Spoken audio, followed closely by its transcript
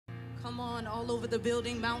Come on, all over the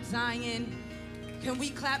building, Mount Zion. Can we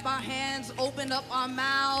clap our hands, open up our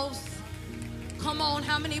mouths? Come on,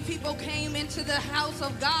 how many people came into the house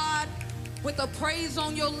of God with a praise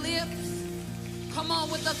on your lips? Come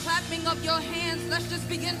on, with the clapping of your hands, let's just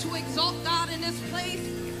begin to exalt God in this place.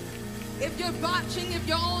 If you're watching, if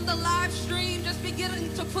you're on the live stream, just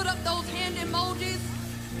begin to put up those hand emojis.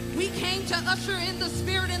 We came to usher in the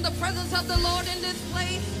spirit and the presence of the Lord in this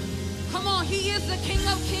place. Come on, he is the King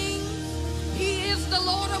of Kings. He is the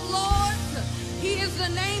Lord of Lords. He is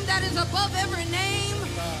the name that is above every name.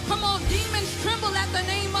 Come on, demons tremble at the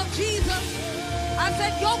name of Jesus. I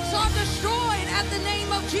said yokes are destroyed at the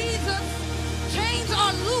name of Jesus. Chains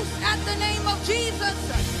are loose at the name of Jesus.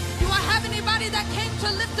 Do I have anybody that came to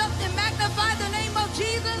lift up and magnify the name of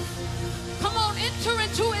Jesus? Come on, enter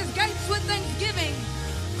into his gates with thanksgiving.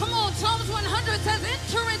 Come on, Psalms 100 says,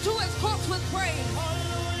 enter into his courts with praise.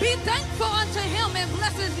 Be thankful unto him and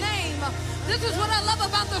bless his name. This is what I love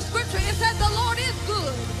about the scripture. It said the Lord is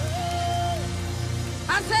good.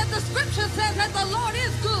 I said the scripture says that the Lord is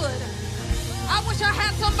good. I wish I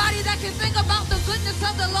had somebody that can think about the goodness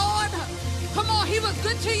of the Lord. Come on, he was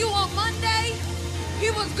good to you on Monday. He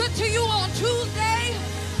was good to you on Tuesday.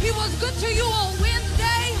 He was good to you on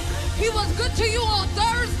Wednesday. He was good to you on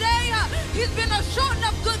Thursday. He's been a short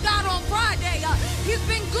enough good God on Friday. He's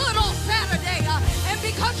been good on Saturday. And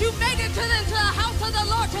because you made it into the house of the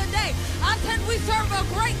Lord today, I said we serve a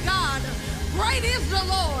great God. Great is the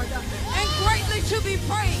Lord and greatly to be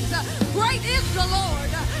praised. Great is the Lord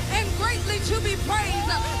and greatly to be praised.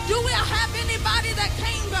 Do we have anybody that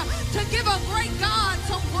came to give a great God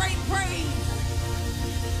some great praise?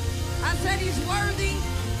 I said he's worthy.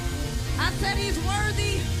 I said he's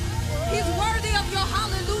worthy. He's worthy of your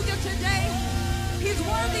hallelujah today. He's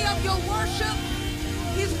worthy of your worship.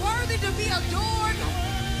 He's worthy to be adored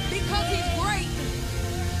because he's great.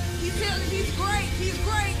 He's great. He's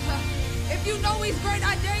great. If you know he's great,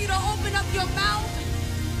 I dare you to open up your mouth.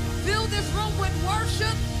 Fill this room with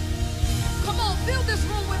worship. Come on, fill this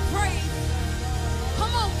room with praise.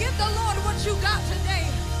 Come on, give the Lord what you got today.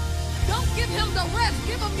 Don't give him the rest.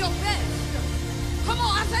 Give him your best. Come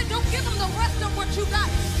on, I said don't give him the rest of what you got.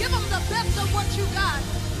 Give him the best of what you got.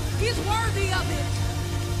 He's worthy of it.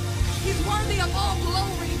 He's worthy of all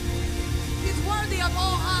glory. He's worthy of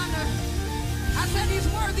all honor. I said he's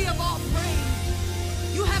worthy of all praise.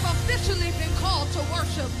 You have officially been called to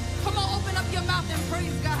worship. Come on, open up your mouth and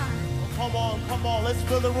praise God. Come on, come on. Let's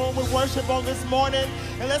fill the room with worship on this morning.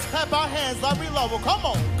 And let's clap our hands like we love him. Come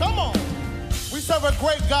on, come on. We serve a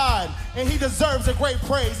great God, and he deserves a great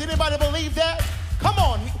praise. Anybody believe that? Come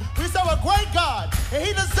on. We serve a great God, and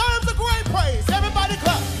he deserves a great praise. Everybody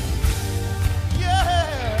clap.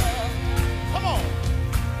 Yeah. Come on.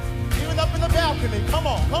 Even up in the balcony. Come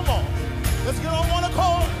on, come on. Let's get on one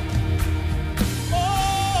accord. Oh,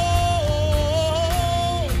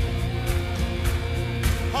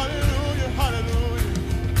 hallelujah, hallelujah.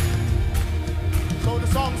 So the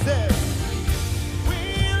song says, we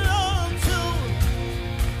love to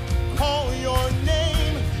call your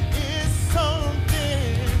name is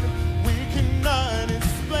something we cannot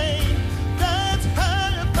explain. That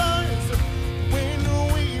happens when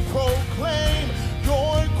we proclaim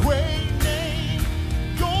your great name.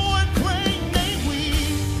 Your great name, we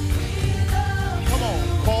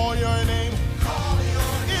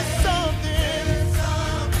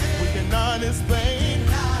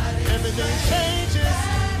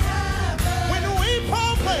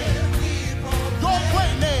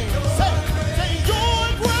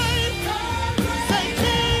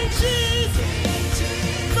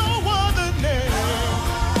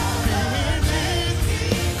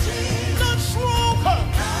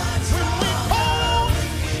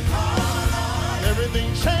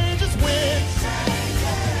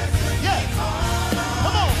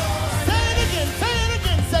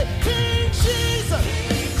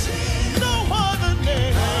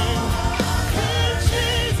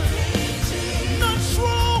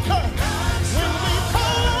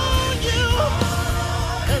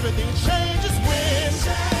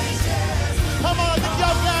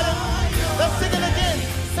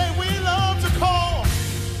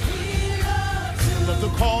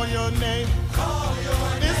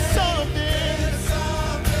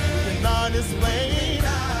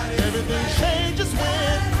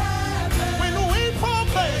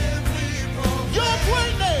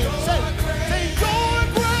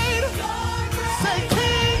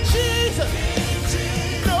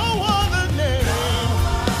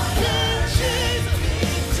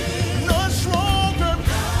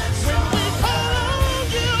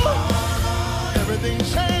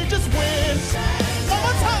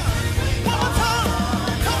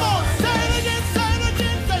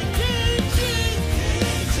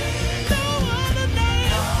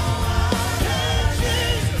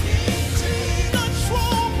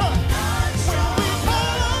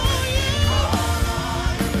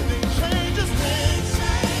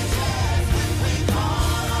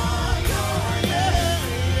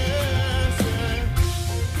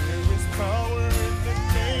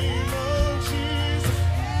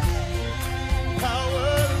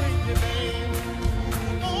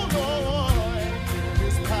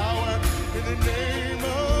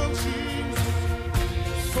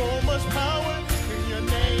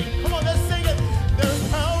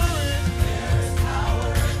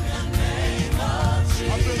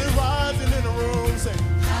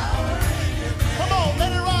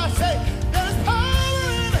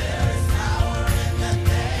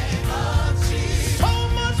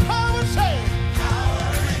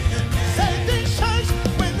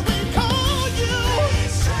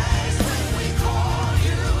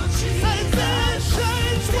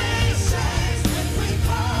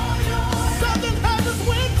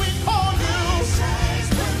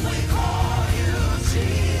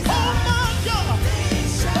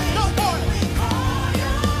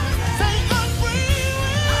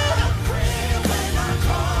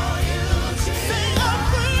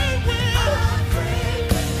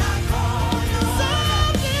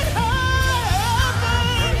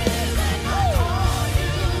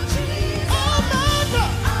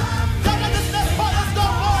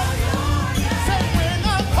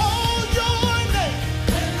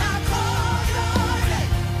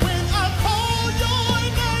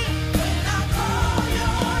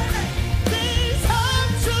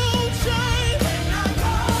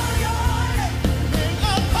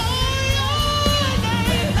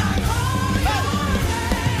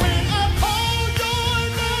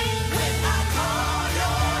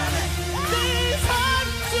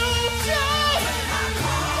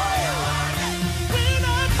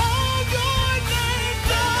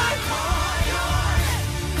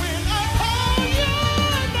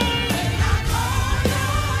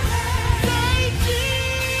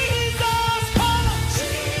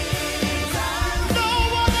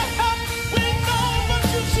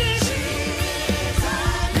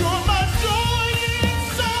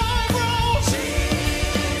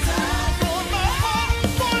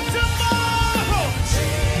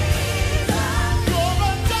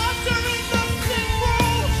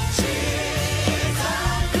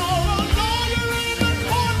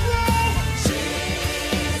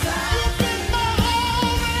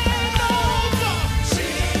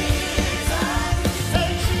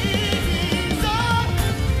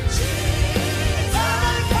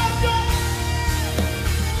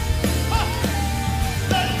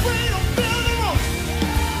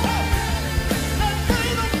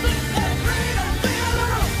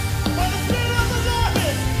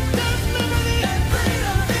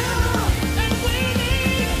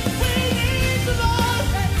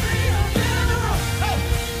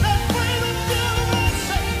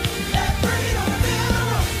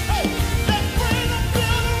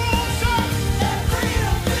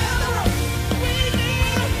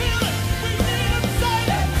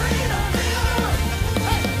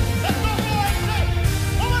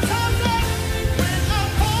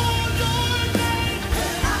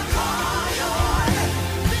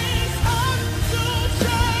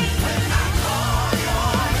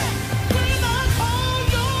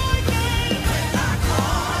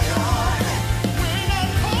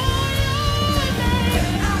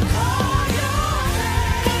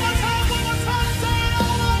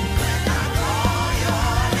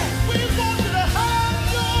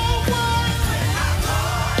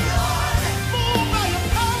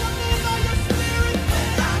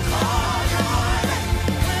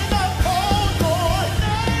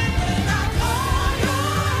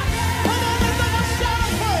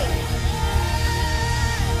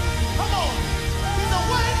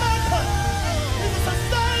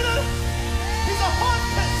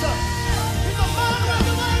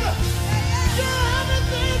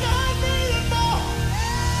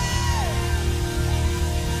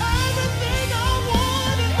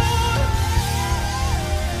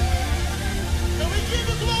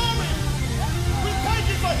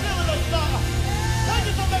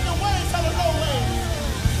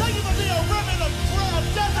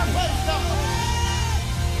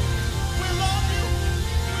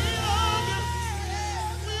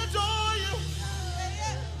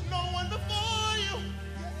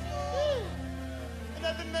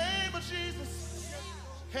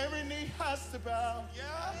has to bow.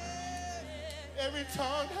 Every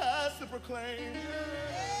tongue has to proclaim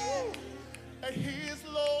that he is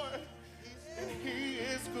Lord and he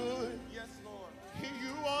is good. Yes, Lord.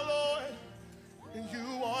 You are Lord and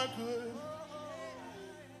you are good.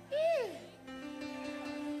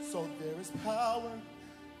 So there is power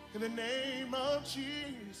in the name of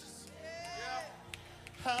Jesus.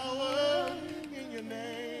 Power in your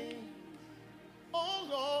name. Oh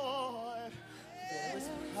Lord, there is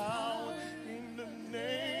power in the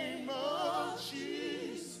name of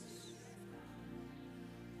Jesus.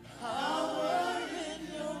 Power in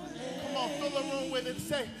your name. Come on, fill the room with it.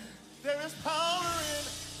 Say, there is power in.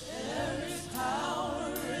 There is power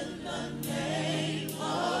in the name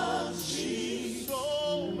of Jesus.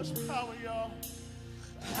 So much power, y'all.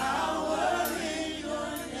 Power in your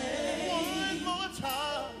name. One more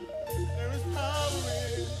time. There is power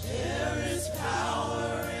in. There is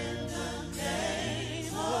power in the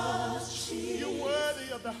name of Jesus. You're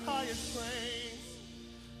worthy of the highest praise.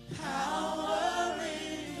 Power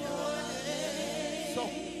in your name. So,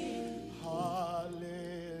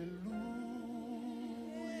 hallelujah.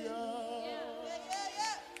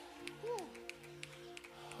 Woo.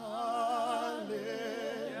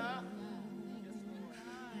 Hallelujah.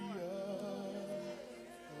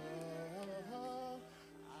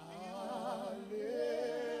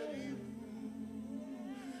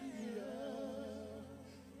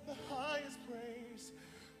 The highest praise.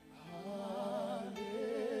 Hallelujah.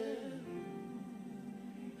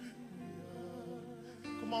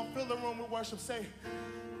 Come on, fill the room with worship. Say,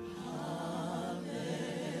 hallelujah.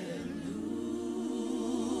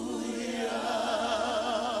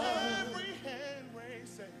 Every hand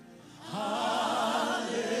raised, say,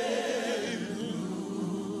 hallelujah.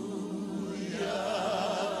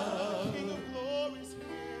 King of glory is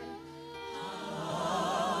here.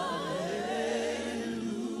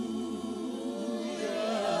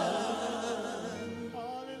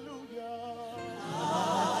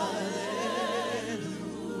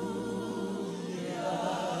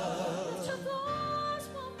 Lift your voice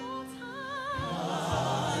one more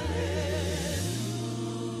time.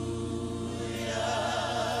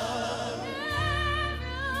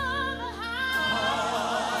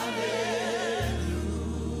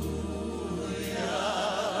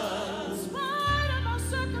 In spite of our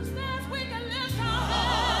circumstance, we can lift our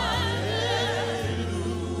hands.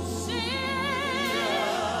 Sing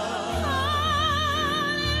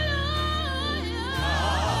hallelujah.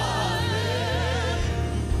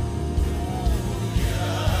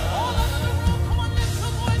 All over the room, come on, lift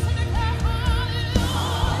your voice and declare hallelujah.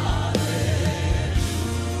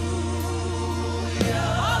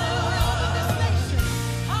 Hallelujah over this nation.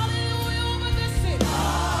 Hallelujah over this city.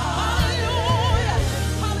 Hallelujah.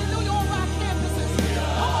 Hallelujah over our campuses.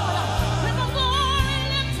 Come on, give them glory,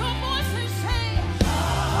 lift your voice and sing.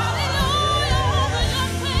 Hallelujah over your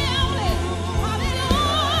family.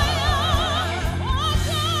 Hallelujah. Oh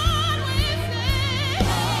God, we sing.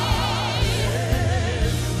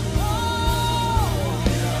 Oh,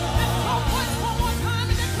 lift your voice one more time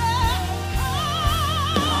and declare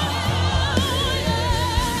hallelujah.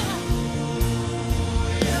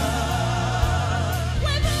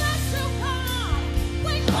 We bless you, God.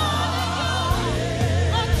 We honor you.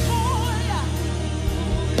 Adore you.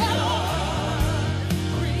 Elohim,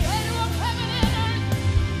 creator of heaven and earth.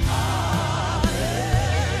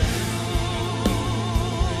 Hallelujah.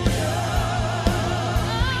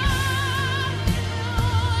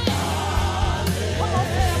 Come on,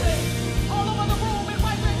 family. All over the room and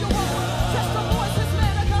right where you are. Just the voices,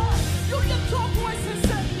 man of God. You lift your voice and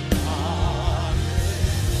say,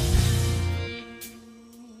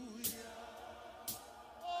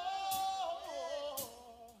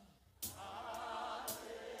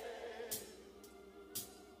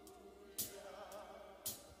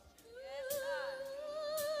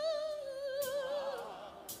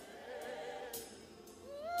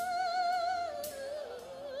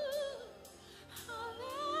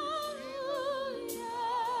 hallelujah.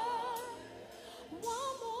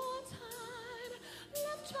 One more time,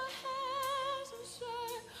 lift your hands and say,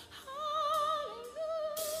 hallelujah.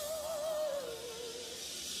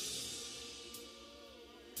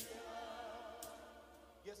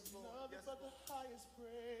 Yes, Lord. Nothing Yes, but the highest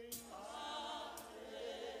praise.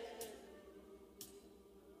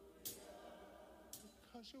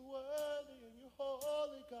 Because you're worthy and you're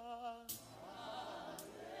holy, God.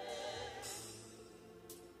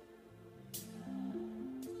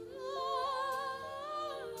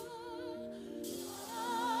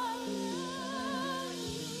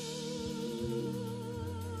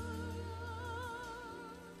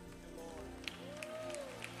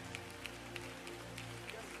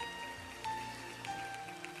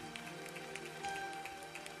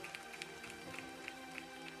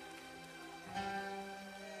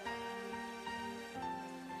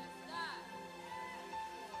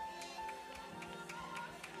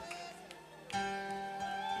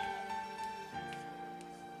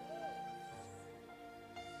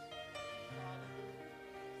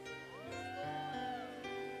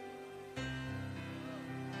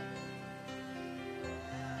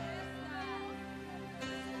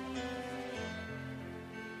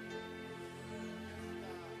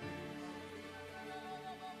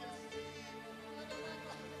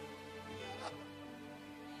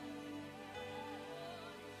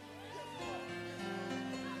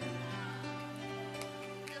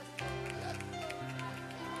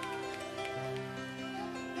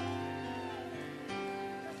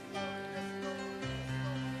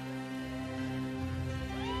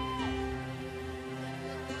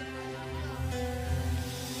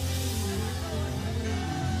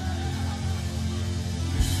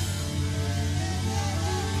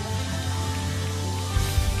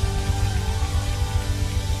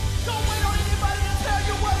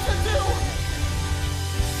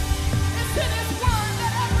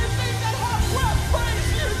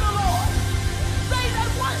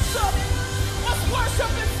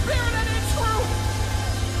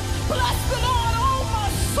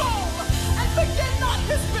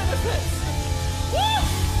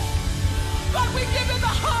 God, we give you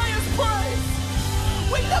the highest praise.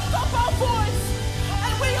 We lift up our voice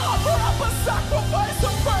and we offer up a sacrifice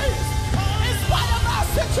of praise. In spite of our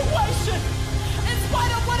situation, in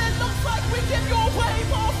spite of what it looks like, we give you a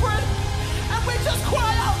wave offering and we just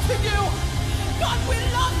cry out to you. God, we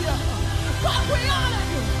love you. God, we honor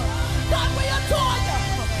you. God, we adore you.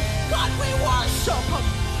 God, we worship.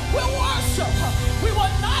 We worship. We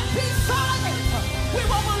will not be silent. We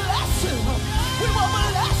will bless you. We will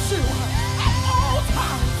bless you at all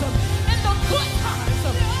times, in the good times,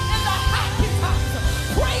 in the happy times.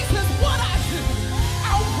 Praise is what I do.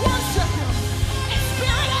 I'll worship him in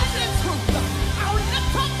spirit and in truth. I'll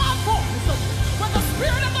lift up my voice. Where the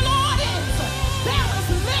Spirit of the Lord is, there is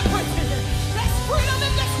liberty. There's freedom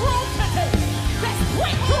in this room today. There's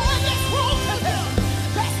breakthrough in this room today.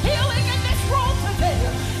 There's healing in this room today.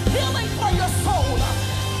 Healing for your soul.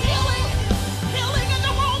 Healing in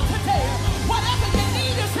the room today. Whatever you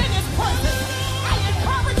need is in his presence. I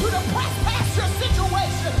encourage you to press past your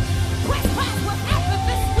situation. Press past what happened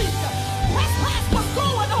this week. Press past what's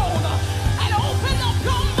going on. And open up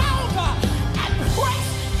your mouth and press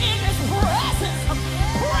in his presence.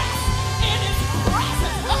 Press in his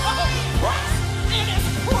presence. Press in his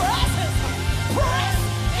presence. Press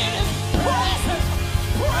in his presence.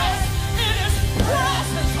 Press in his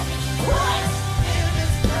presence. Press in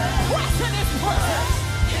his presence. Press in his presence.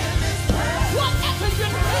 Whatever you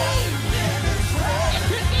need. If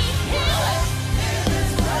you need healing.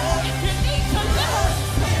 If you need deliverance.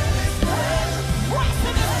 Press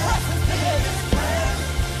in his presence today.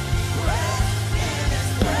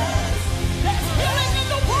 There's healing in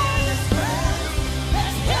the room.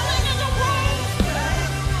 There's healing in the room.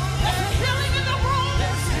 There's healing in the room.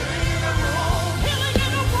 Healing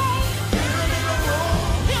in the room.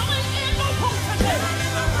 Healing in the room today.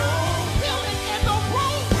 Healing in the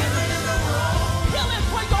room. Healing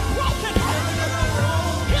for your broken heart.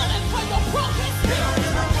 Healing for your broken spirit.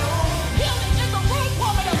 Healing in the room,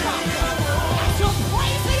 woman of God. As you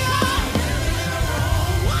praise God,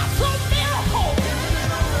 watch a miracle.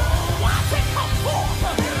 Watch it come forth.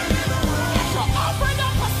 As you're offering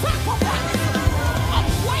up a sacrifice of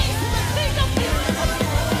praise to the King of Kings.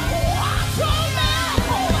 Watch a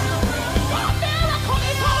miracle. Your miracle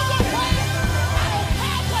is on the way. I don't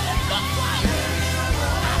care what it looks like.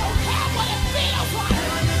 I don't care what it feels like.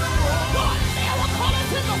 Your miracle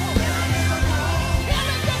is in the room.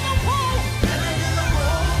 Healing in the room.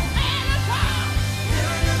 Man of God.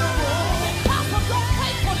 Because of your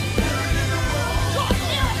faithfulness. Your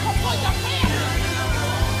miracle for your family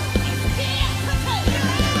is here today.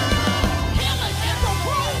 Healing in the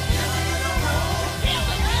room. Healing in the room.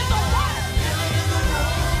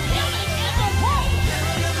 Healing in the room.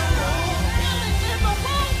 Healing in the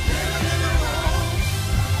room.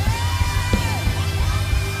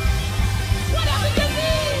 Whatever you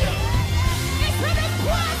need, it's in his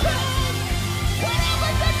presence. Whatever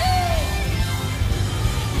you need.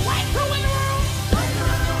 Breakthrough in the room.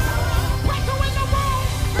 Breakthrough in the room.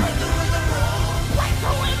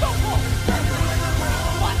 Breakthrough in the room.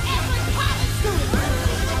 For every college student.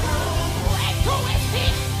 Breakthrough is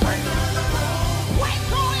here.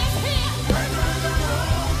 Breakthrough is here.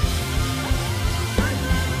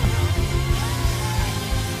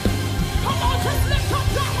 Come on, just lift up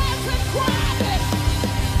your hands and grab it.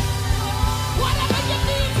 Whatever you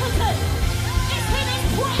need today, it's in his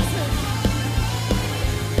presence.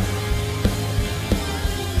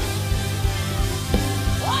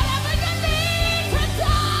 Whatever you need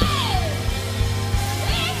today,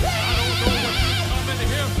 it's in Coming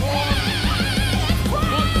here for, but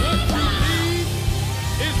what you need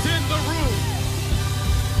is in the room.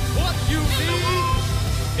 What you need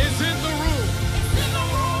is in the room.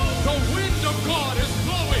 The wind of God is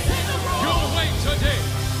blowing your way today.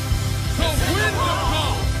 The wind of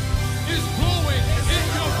God is blowing in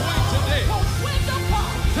your way today.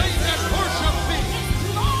 They that worship me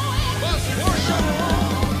must worship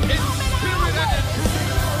in spirit and in truth.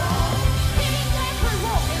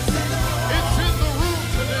 It's in the room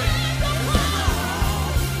today.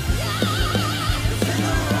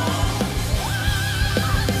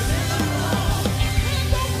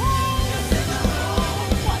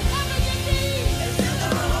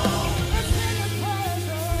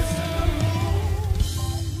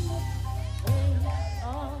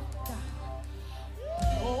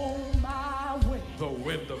 The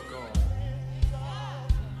wind of God.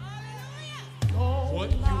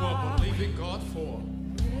 What you are believing God for.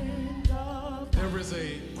 There is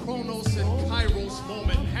a chronos and kairos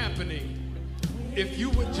moment happening. If you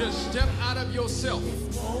would just step out of yourself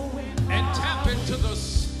and tap into the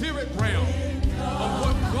spirit realm of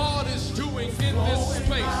what God is doing in this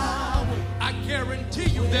space, I I guarantee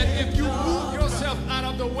you that if you move yourself out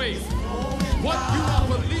of the way, what you are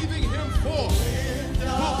believing him for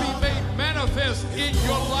will be made manifest in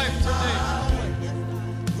your life today.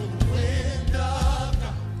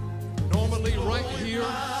 Normally right here,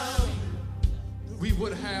 we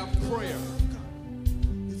would have prayer.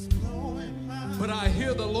 But I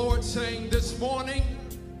hear the Lord saying this morning,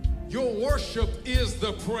 your worship is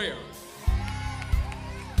the prayer.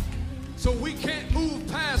 So we can't move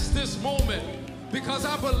past this moment, because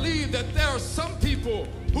I believe that there are some people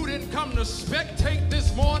who didn't come to spectate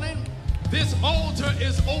this morning. This altar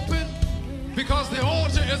is open because the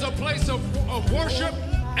altar is a place of worship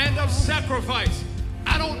and of sacrifice.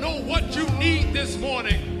 I don't know what you need this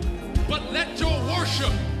morning, but let your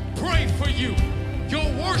worship pray for you. Your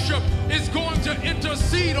worship is going to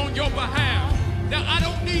intercede on your behalf. Now, I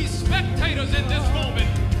don't need spectators in this moment.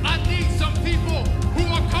 I need some people who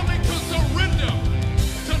are coming to surrender,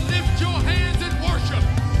 to lift your hands in worship,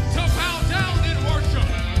 to bow down in worship,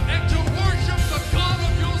 and to worship the God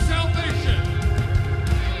of your salvation.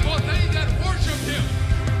 For they that worship him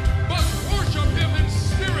must worship him in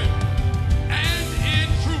spirit and in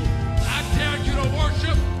truth. I dare you to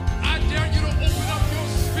worship. I dare you to open up your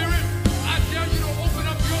spirit. I dare you to open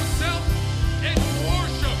up yourself and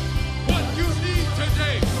worship. What you need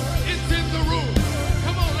today is in the room.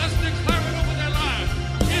 Come on, let's declare it over their lives.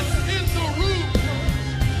 It's in the room.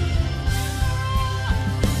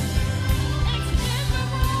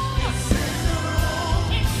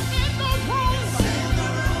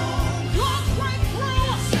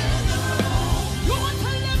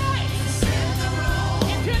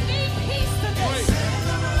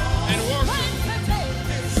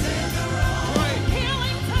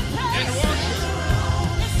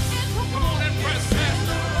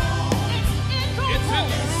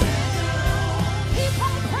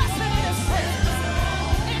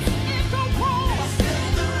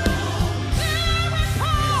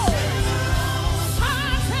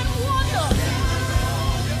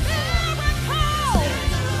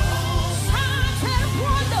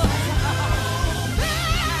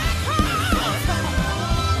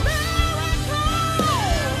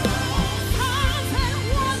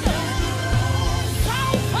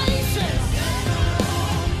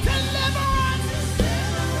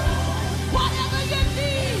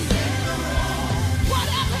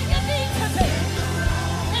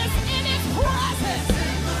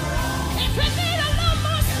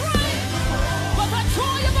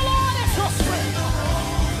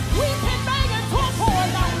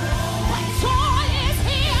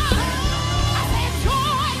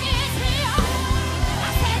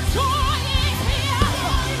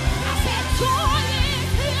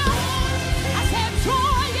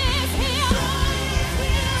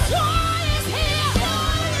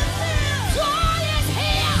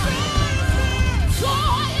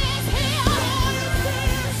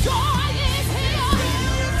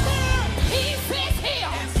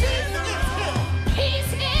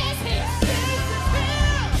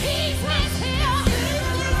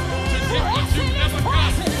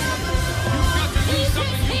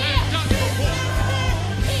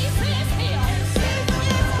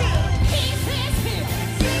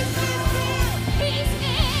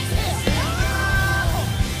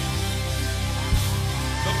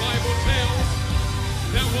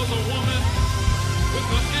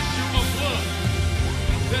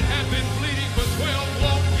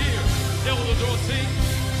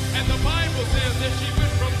 And the Bible says that she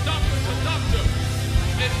went from doctor to doctor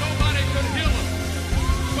and nobody could heal her.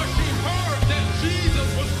 But she heard that Jesus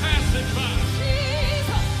was passing by.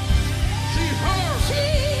 She heard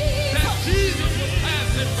that Jesus was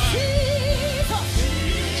passing by.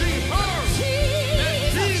 She heard that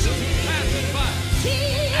Jesus was passing by.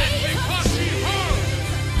 And because she heard,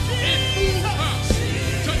 it moved her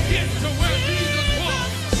to get to where Jesus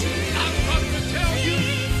was. I've come to tell you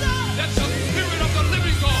that the Spirit of the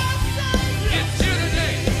living God is here today.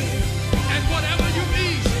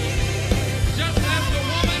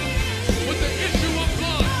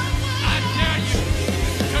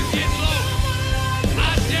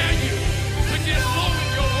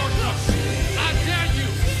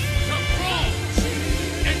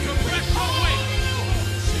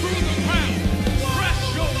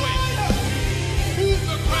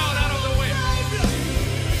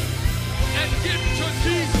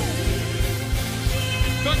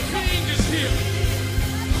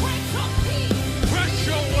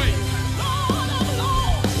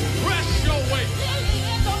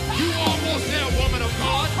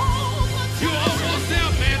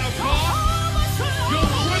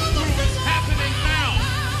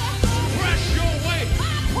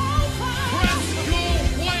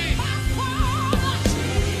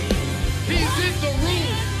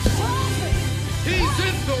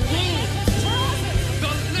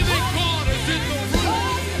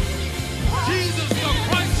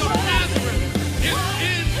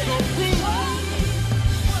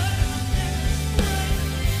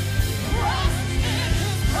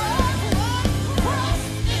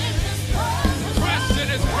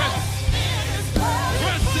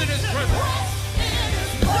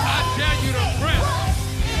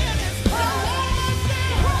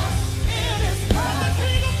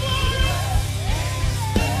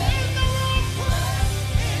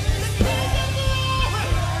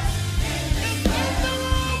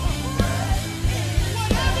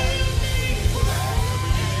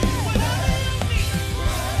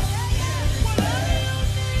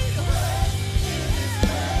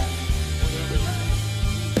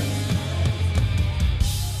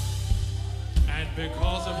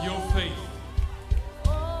 Because of your faith.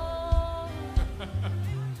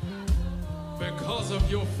 Because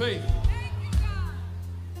of your faith.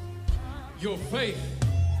 Your faith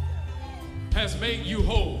has made you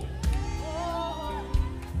whole.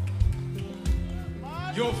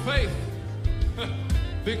 Your faith,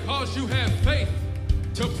 because you have faith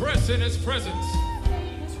to press in His presence,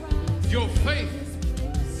 your faith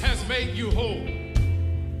has made you whole.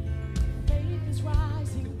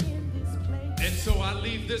 And so I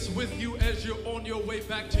leave this with you as you're on your way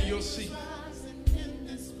back to your seat.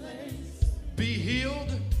 Be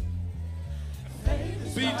healed,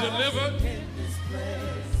 be delivered,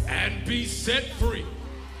 and be set free.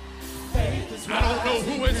 I don't know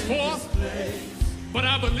who it's for, but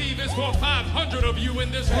I believe it's for 500 of you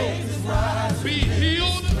in this room. Be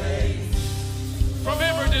healed from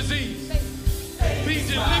every disease. Be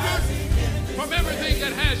delivered from everything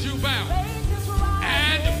that has you bound.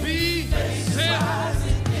 And be set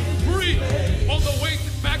free. On the way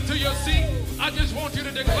back to your seat, I just want you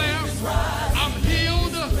to declare, I'm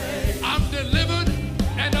healed, I'm delivered,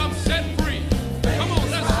 and I'm set free. Come on,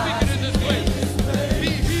 let's speak it in this place. Be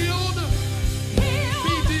healed,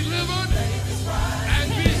 be delivered, and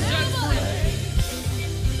be set free.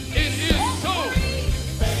 It is so,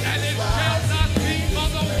 and it shall not be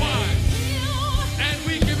otherwise. And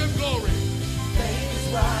we give Him glory. Faith is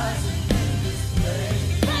rising in this place.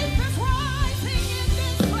 Faith is rising in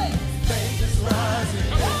this place. Faith is rising.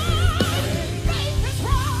 Faith is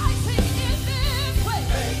rising in this place.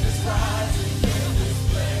 Faith is rising in this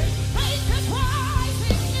place. Faith is rising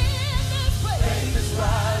in this place. Faith is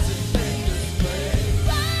rising in this place.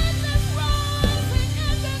 Faith is rising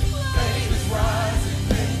in this place. Faith is rising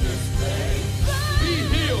in this place. Be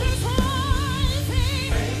healed,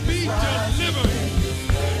 be delivered,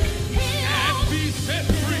 and be set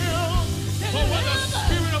free. For where the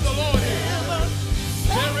Spirit of the Lord is,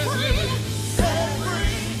 there is liberty.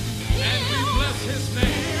 And we bless His name.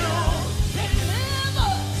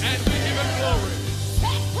 And we give Him glory.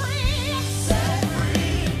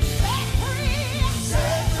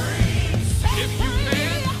 If you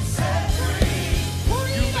can,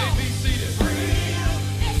 you may be seated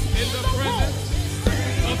in the presence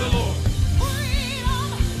of the Lord.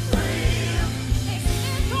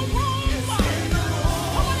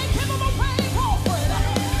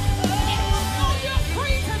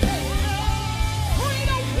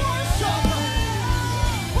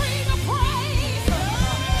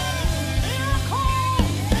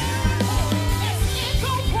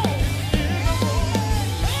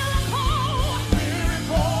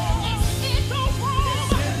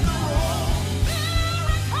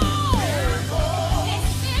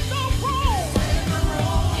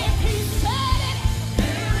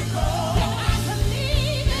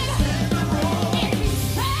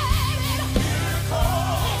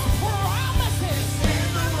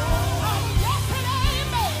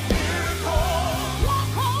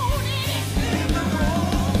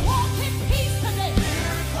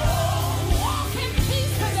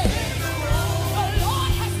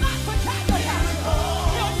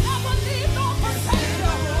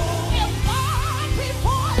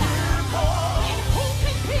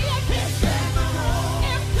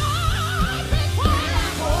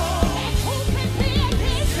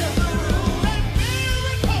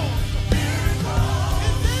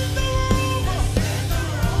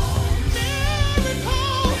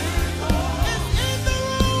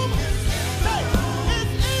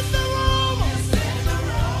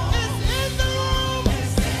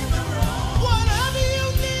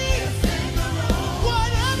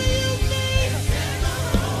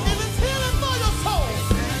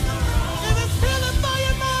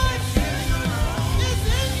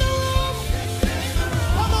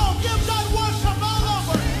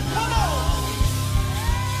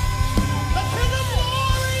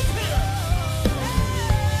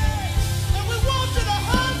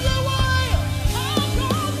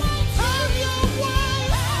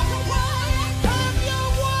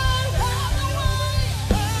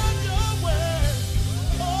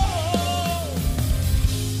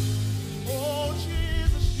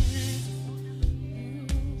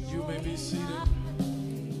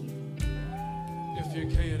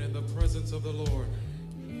 Of the Lord.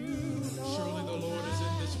 Surely the Lord is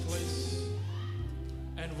in this place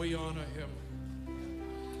and we honor Him.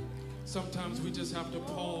 Sometimes we just have to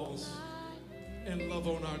pause and love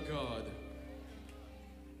on our God.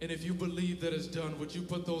 And if you believe that it's done, would you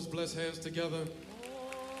put those blessed hands together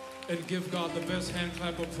and give God the best hand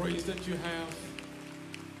clap of praise that you have?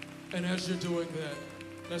 And as you're doing that,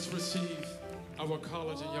 let's receive our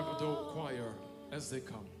college and young adult choir as they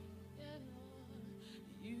come.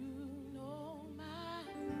 You know my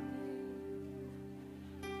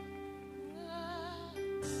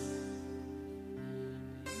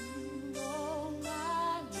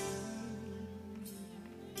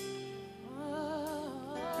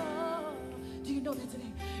know that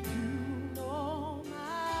today. You know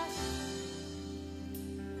my.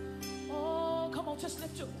 Oh, come on, just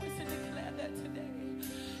lift your voice and declare that today.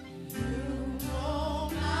 You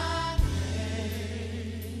know my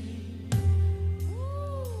name.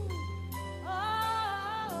 Ooh.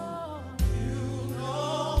 Oh, you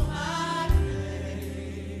know my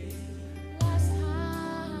name. Last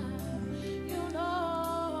time, you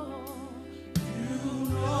know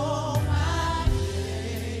my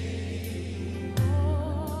name.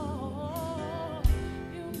 Oh,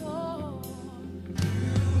 you know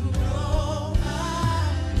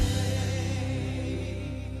my name.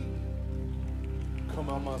 Come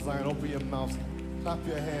on, Mount Zion, open your mouth. Clap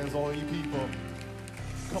your hands, all you people.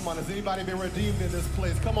 Come on, has anybody been redeemed in this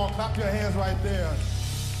place? Come on, clap your hands right there.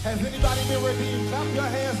 Has anybody been redeemed? Clap your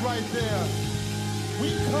hands right there. We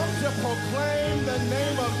come to proclaim the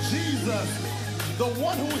name of Jesus, the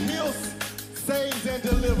one who heals, saves, and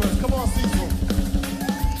delivers. Come on, Cecil.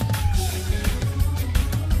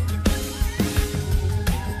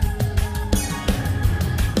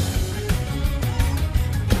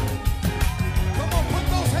 Come on, put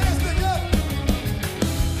those hands together.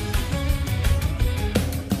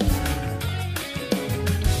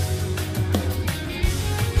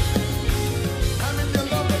 How many of you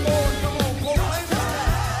love the Lord? Come on, proclaim His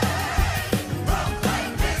name.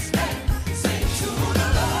 Proclaim His name, sing to the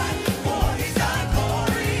Lord, for He's done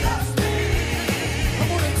glorious things.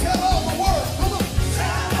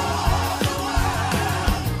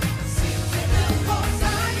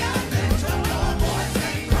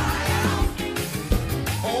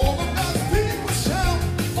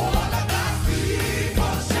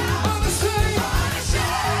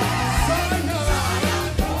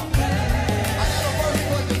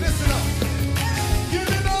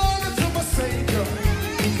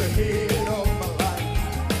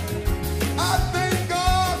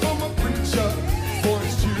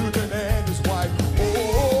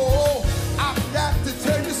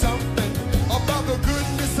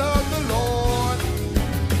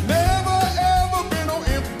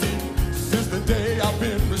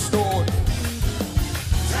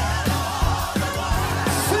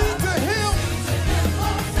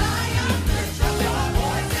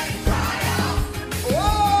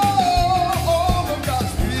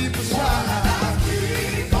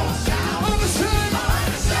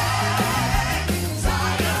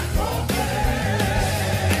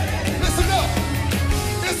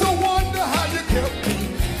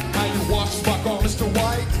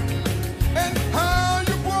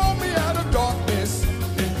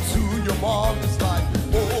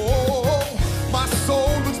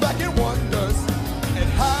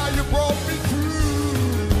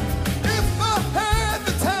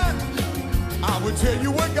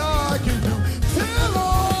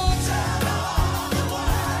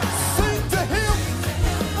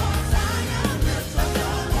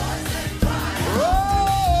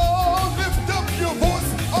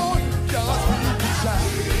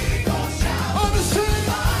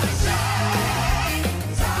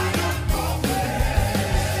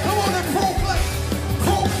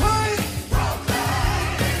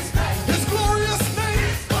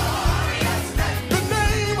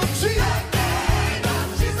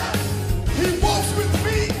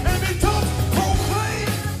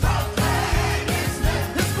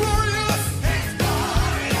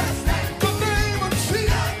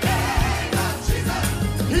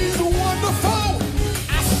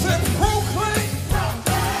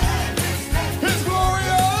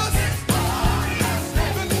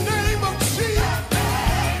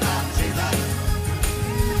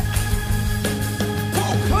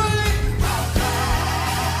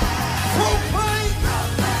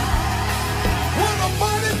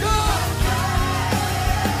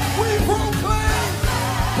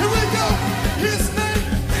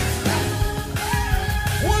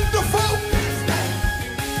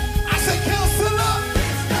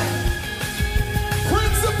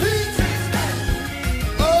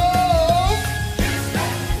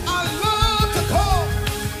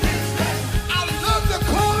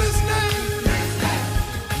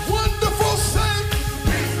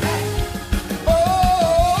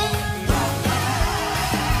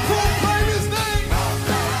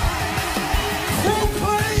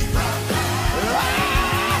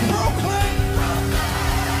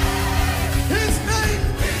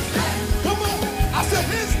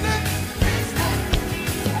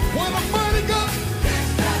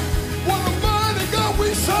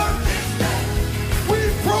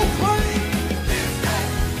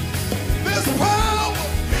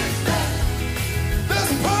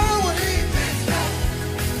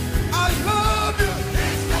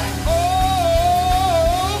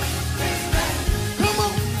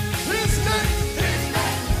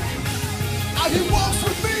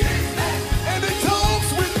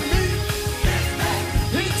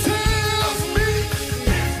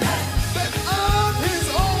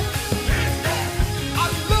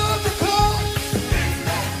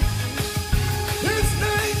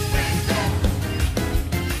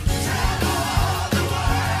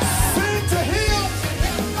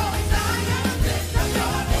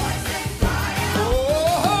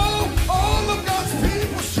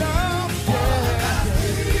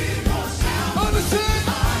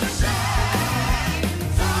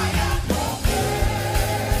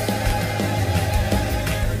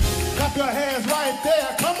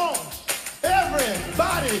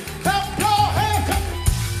 say, clap your hands.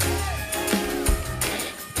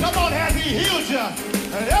 Come on, has he healed you?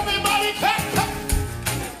 And everybody clap.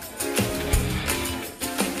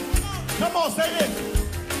 Come on, say this.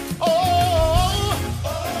 Oh,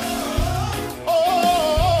 oh,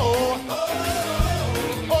 oh,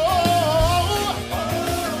 oh, oh,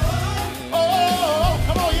 oh,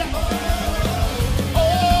 come on, yeah. Oh,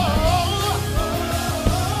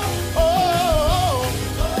 oh,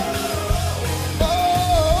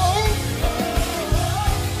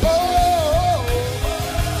 oh,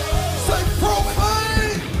 say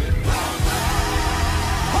profane.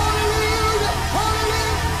 Hallelujah,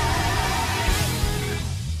 hallelujah.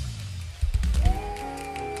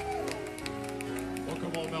 Well,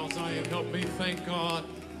 come on, Mount Zion, help me thank God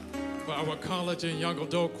for our college and young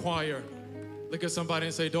adult choir. Look at somebody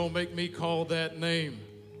and say, don't make me call that name.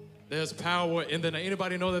 There's power in the name.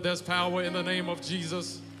 Anybody know that there's power in the name of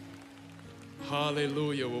Jesus?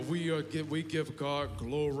 Hallelujah. Well, we give God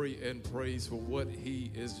glory and praise for what he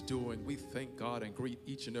is doing. We thank God and greet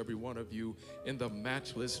each and every one of you in the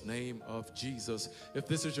matchless name of Jesus. If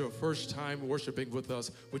this is your first time worshiping with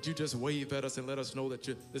us, would you just wave at us and let us know that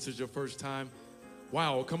this is your first time?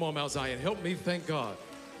 Wow, come on, Mount Zion. Help me thank God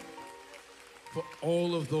for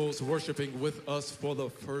all of those worshiping with us for the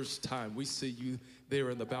first time. We see you there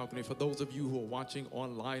in the balcony. For those of you who are watching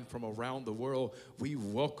online from around the world, we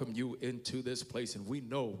welcome you into this place. And we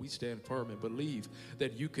know, we stand firm and believe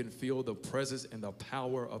that you can feel the presence and the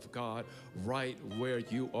power of God right where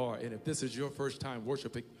you are. And if this is your first time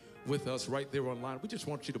worshiping with us right there online, we just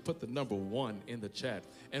want you to put the number 1 in the chat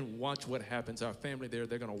and watch what happens. Our family there,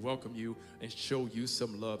 they're going to welcome you and show you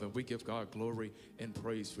some love, and we give God glory and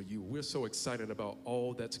praise for you. We're so excited about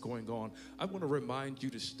all that's going on. I want to remind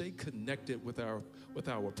you to stay connected with our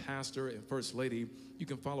pastor and first lady. You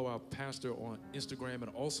can follow our pastor on Instagram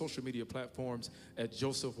and all social media platforms at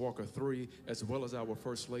Joseph Walker 3, as well as our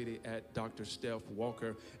first lady at Dr. Steph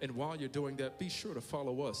Walker. And while you're doing that, be sure to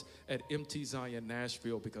follow us at MT Zion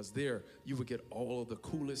Nashville, because there you will get all of the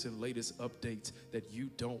coolest and latest updates that you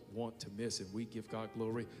don't want to miss. And we give God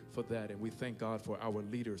glory for that. And we thank God for our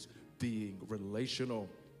leaders being relational.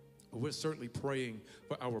 We're certainly praying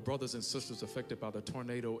for our brothers and sisters affected by the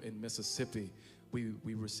tornado in Mississippi. We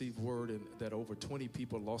received word that over 20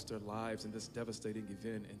 people lost their lives in this devastating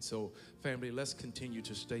event. And so, family, let's continue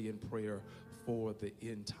to stay in prayer for the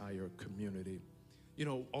entire community. You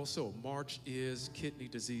know, also, March is Kidney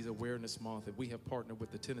Disease Awareness Month, and we have partnered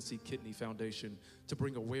with the Tennessee Kidney Foundation to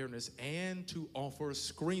bring awareness and to offer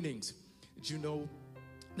screenings. Did you know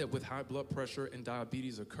that with high blood pressure and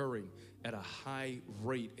diabetes occurring at a high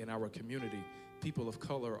rate in our community, people of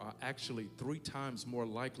color are actually 3 times more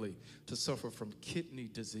likely to suffer from kidney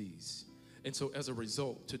disease? And so as a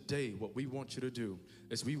result, today, what we want you to do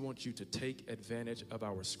is we want you to take advantage of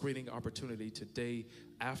our screening opportunity today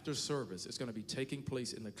after service. It's going to be taking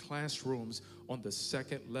place in the classrooms on the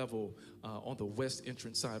second level on the west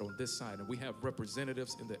entrance side, on this side. And we have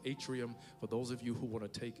representatives in the atrium for those of you who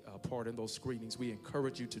want to take part in those screenings. We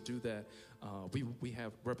encourage you to do that. We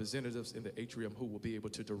have representatives in the atrium who will be able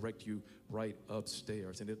to direct you right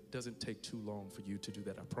upstairs. And it doesn't take too long for you to do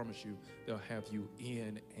that. I promise you, they'll have you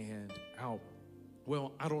in and out.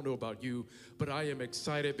 Well, I don't know about you, but I am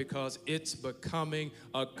excited because it's becoming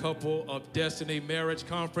a Couple of Destiny Marriage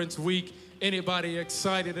Conference week. Anybody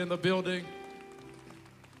excited in the building?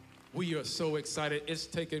 We are so excited. It's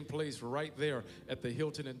taking place right there at the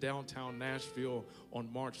Hilton in downtown Nashville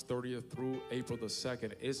on March 30th through April the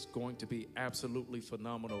 2nd. It's going to be absolutely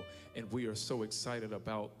phenomenal, and we are so excited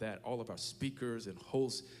about that. All of our speakers and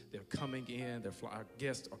hosts, they're coming in. Our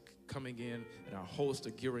guests are coming in, and our hosts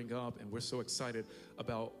are gearing up, and we're so excited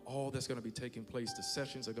about all that's going to be taking place. The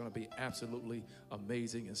sessions are going to be absolutely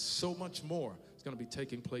amazing, and so much more is going to be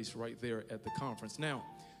taking place right there at the conference. Now,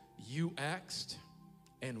 you asked,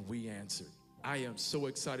 and we answered. I am so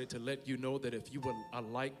excited to let you know that if you would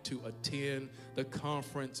like to attend the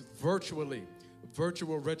conference virtually,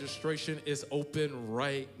 virtual registration is open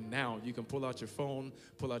right now. You can pull out your phone,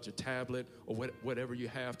 pull out your tablet, or whatever you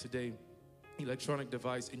have today, electronic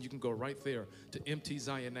device, and you can go right there to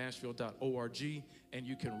mtzionnashville.org, and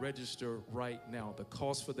you can register right now. The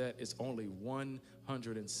cost for that is only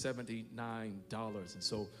 $179. And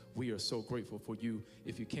so we are so grateful for you.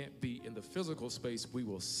 If you can't be in the physical space, we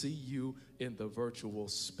will see you in the virtual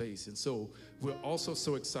space. And so we're also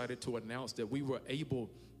so excited to announce that we were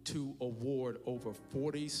able to award over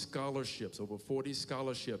 40 scholarships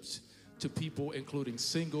to people, including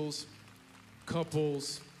singles,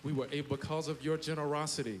 couples. We were able, because of your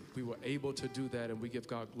generosity, we were able to do that, and we give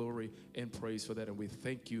God glory and praise for that, and we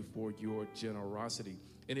thank you for your generosity.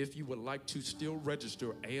 And if you would like to still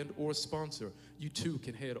register and or sponsor, you too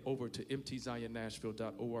can head over to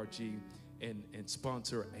mtzionnashville.org and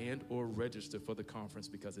sponsor and or register for the conference,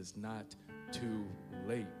 because it's not too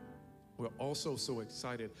late. We're also so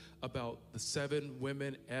excited about the 7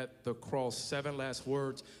 Women at the Cross. 7 last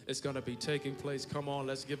words. It's going to be taking place. Come on,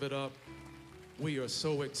 let's give it up. We are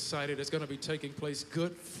so excited. It's going to be taking place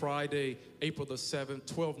Good Friday, April the 7th,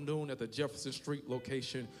 12 noon at the Jefferson Street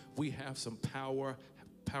location. We have some powerful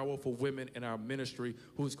women in our ministry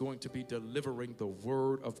who's going to be delivering the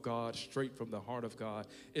word of God straight from the heart of God.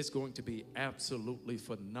 It's going to be absolutely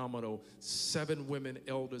phenomenal. 7 women,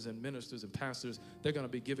 elders and ministers and pastors, they're going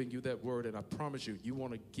to be giving you that word. And I promise you, you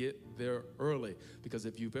want to get there early, because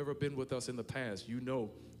if you've ever been with us in the past, you know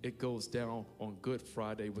it goes down on Good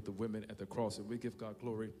Friday with the Women at the Cross. And we give God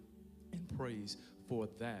glory and praise for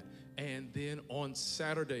that. And then on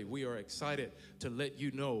Saturday, we are excited to let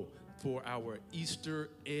you know for our Easter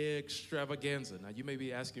egg extravaganza. Now, you may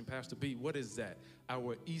be asking, Pastor B, what is that?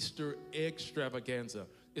 Our Easter egg extravaganza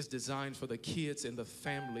is designed for the kids and the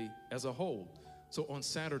family as a whole. So on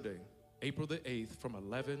Saturday, April the 8th, from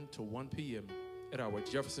 11 to 1 p.m. at our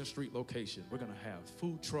Jefferson Street location, we're going to have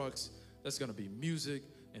food trucks. There's going to be music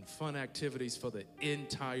and fun activities for the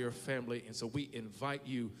entire family. And so we invite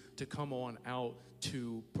you to come on out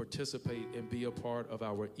to participate and be a part of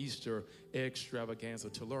our Easter extravaganza.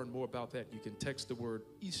 To learn more about that, you can text the word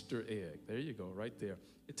Easter egg. There you go, right there.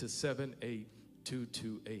 It's a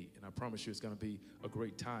 78228. And I promise you it's going to be a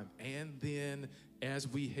great time. And then as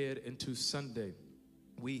we head into Sunday,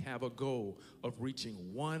 we have a goal of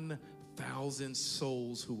reaching 1,000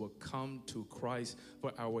 souls who will come to Christ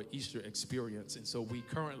for our Easter experience. And so we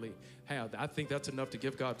currently have, I think that's enough to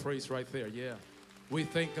give God praise right there. Yeah. We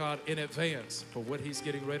thank God in advance for what he's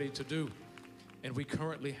getting ready to do. And we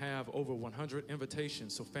currently have over 100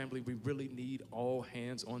 invitations. So family, we really need all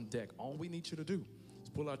hands on deck. All we need you to do is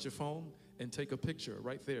pull out your phone and take a picture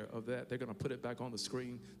right there of that. They're going to put it back on the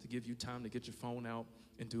screen to give you time to get your phone out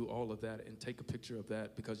and do all of that and take a picture of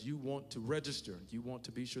that, because you want to register. You want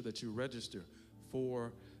to be sure that you register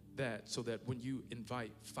for that, so that when you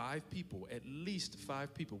invite 5 people, at least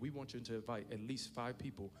 5 people, we want you to invite at least 5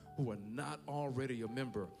 people who are not already a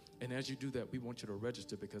member. And as you do that, we want you to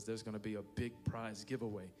register, because there's going to be a big prize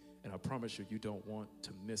giveaway. And I promise you, you don't want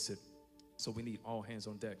to miss it. So we need all hands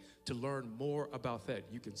on deck. To learn more about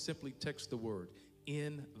that, you can simply text the word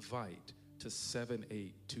INVITE to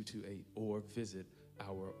 78228 or visit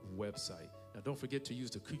our website. Now, don't forget to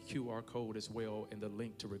use the QR code as well and the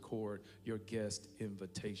link to record your guest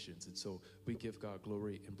invitations. And so we give God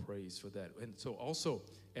glory and praise for that. And so also,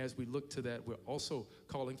 as we look to that, we're also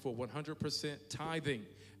calling for 100% tithing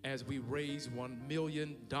as we raise $1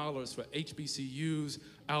 million for HBCUs,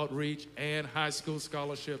 outreach, and high school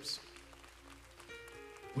scholarships.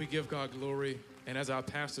 We give God glory. And as our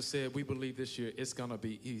pastor said, we believe this year it's going to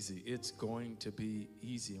be easy. It's going to be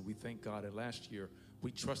easy. And we thank God. And last year,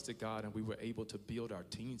 we trusted God and we were able to build our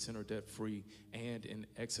teen center debt-free and in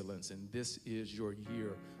excellence. And this is your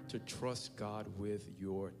year to trust God with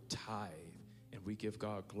your tithe. And we give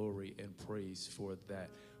God glory and praise for that.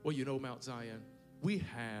 Well, you know, Mount Zion, we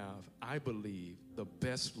have, I believe, the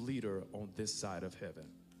best leader on this side of heaven.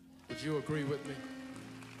 Would you agree with me?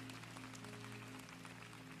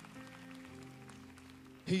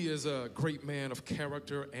 He is a great man of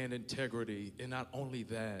character and integrity, and not only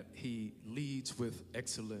that, he leads with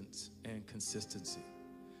excellence and consistency.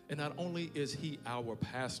 And not only is he our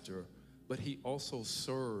pastor, but he also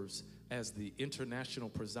serves as the international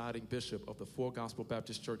presiding bishop of the Four Gospel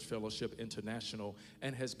Baptist Church Fellowship International,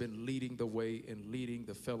 and has been leading the way and leading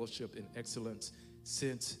the fellowship in excellence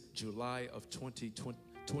since July of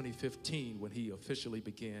 2015 when he officially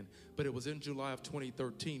began. But it was in July of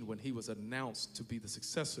 2013 when he was announced to be the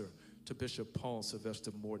successor to Bishop Paul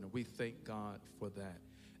Sylvester Morton. We thank God for that.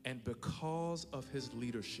 And because of his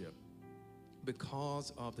leadership,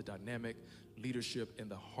 because of the dynamic leadership and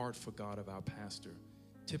the heart for God of our pastor,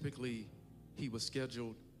 typically he was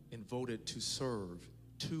scheduled and voted to serve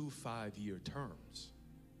 2 5-year terms,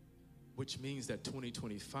 which means that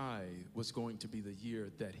 2025 was going to be the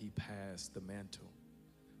year that he passed the mantle.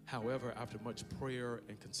 However, after much prayer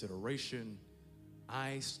and consideration,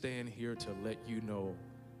 I stand here to let you know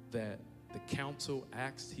that the council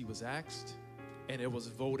he was asked, and it was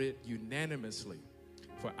voted unanimously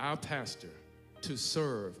for our pastor to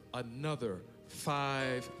serve another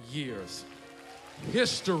 5 years.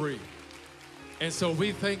 History. And so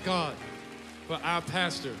we thank God for our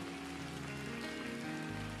pastor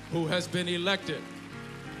who has been elected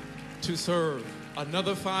to serve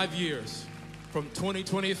another 5 years from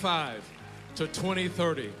 2025 to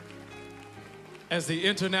 2030. as the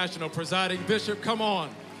international presiding bishop, come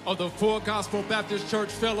on, of the Full Gospel Baptist Church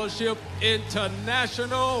Fellowship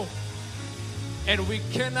International. And we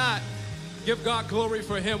cannot give God glory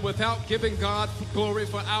for him without giving God glory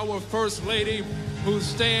for our First Lady, who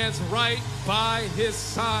stands right by his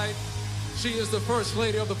side. She is the First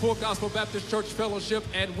Lady of the Full Gospel Baptist Church Fellowship,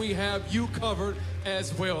 and we have you covered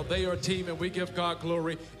as well. They are a team, and we give God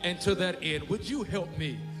glory. And to that end, would you help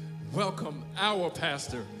me welcome our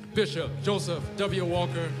pastor, Bishop Joseph W.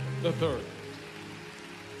 Walker III.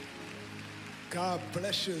 God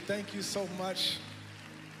bless you. Thank you so much.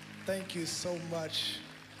 Thank you so much.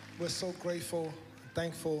 We're so grateful,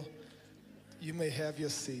 thankful. You may have your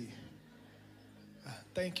seat.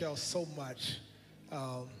 Thank y'all so much.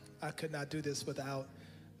 I could not do this without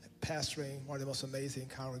pastoring one of the most amazing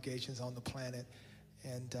congregations on the planet.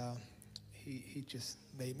 And he just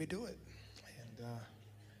made me do it. And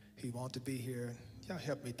he wanted to be here. Y'all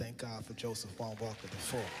help me thank God for Joseph Vaughn Walker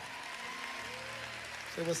IV.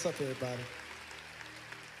 Say what's up, everybody.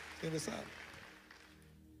 Say what's up.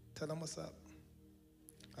 Tell them what's up.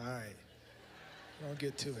 All right. We're going to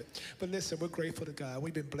get to it. But listen, we're grateful to God.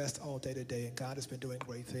 We've been blessed all day today, and God has been doing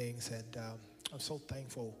great things. And I'm so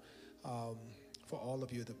thankful for all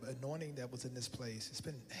of you. The anointing that was in this place, it's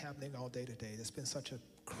been happening all day today. There's been such a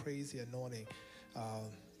crazy anointing,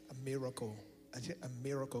 a miracle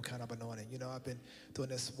kind of anointing. You know, I've been doing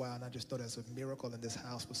this a while, and I just know there's a miracle in this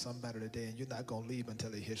house for somebody today, and you're not going to leave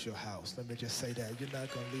until it hits your house. Let me just say that. You're not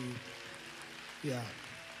going to leave. Yeah.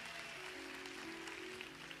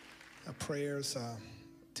 Our prayers,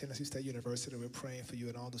 Tennessee State University, we're praying for you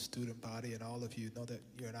and all the student body, and all of you know that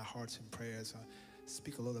you're in our hearts and prayers.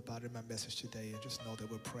 Speak a little about it in my message today, and just know that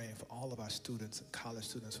we're praying for all of our students and college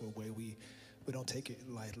students who are away. We don't take it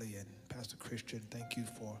lightly. And Pastor Christian, thank you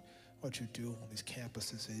for what you do on these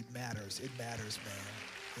campuses. It matters. It matters, man.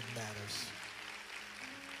 It matters.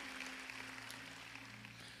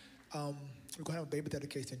 We're going to have a baby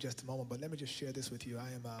dedication in just a moment, but let me just share this with you. I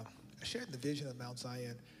shared the vision of Mount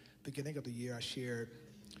Zion. Beginning of the year, I shared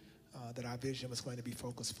that our vision was going to be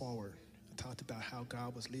focused forward. I talked about how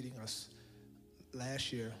God was leading us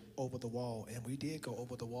last year over the wall, and we did go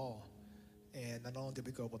over the wall. And not only did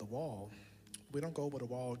we go over the wall, we don't go over the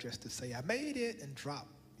wall just to say, I made it, and drop.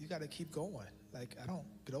 You got to keep going. Like, I don't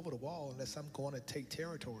get over the wall unless I'm going to take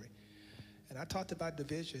territory. And I talked about the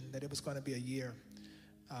vision, that it was going to be a year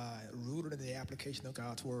rooted in the application of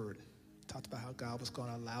God's word. Talked about how God was going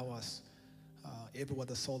to allow us everywhere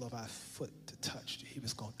the sole of our foot to touch, he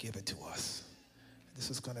was going to give it to us. This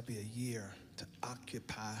is going to be a year to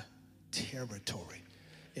occupy territory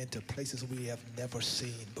into places we have never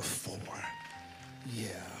seen before. Yeah.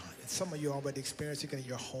 And some of you are already experiencing it in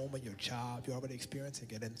your home and your job. You're already experiencing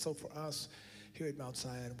it. And so for us here at Mount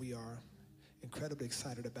Zion, we are incredibly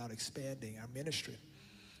excited about expanding our ministry.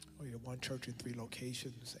 We are one church in 3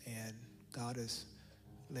 locations, and God has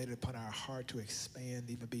laid it upon our heart to expand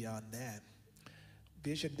even beyond that.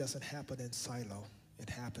 Vision doesn't happen in silo. It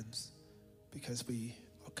happens because we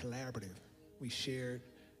are collaborative. We shared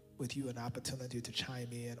with you an opportunity to chime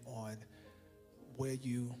in on where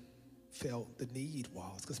you felt the need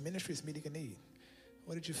was, because ministry is meeting a need.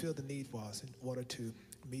 What did you feel the need was in order to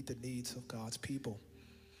meet the needs of God's people?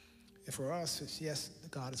 And for us, it's, yes,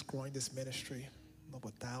 God is growing this ministry. Over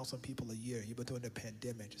 1,000 people a year. Even during the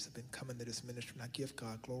pandemic, just have been coming to this ministry, and I give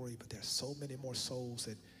God glory, but there's so many more souls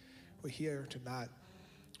that we're here to not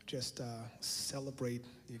just celebrate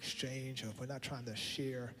the exchange of, we're not trying to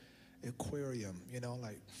share aquarium, you know,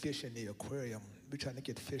 like fish in the aquarium. We're trying to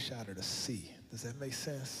get fish out of the sea. Does that make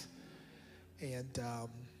sense? And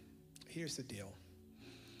here's the deal.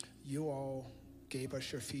 You all gave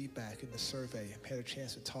us your feedback in the survey. I had a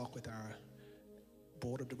chance to talk with our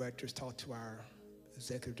board of directors, talk to our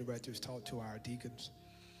executive directors, talk to our deacons.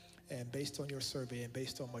 And based on your survey and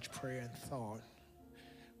based on much prayer and thought,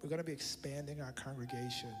 we're going to be expanding our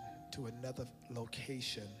congregation to another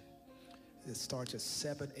location. It starts at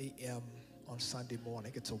 7 a.m. on Sunday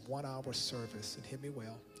morning. It's a 1-hour service, and hear me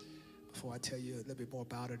well. Before I tell you a little bit more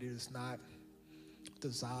about it, it is not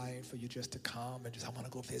designed for you just to come and just, I want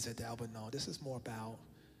to go visit that, but no, this is more about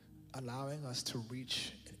allowing us to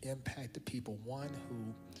reach and impact the people, one,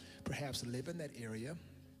 who perhaps live in that area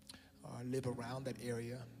or live around that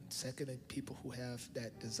area. Second, people who have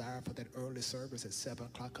that desire for that early service at 7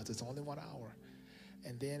 o'clock, because it's only 1 hour.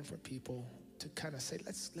 And then for people to kind of say,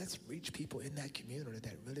 let's reach people in that community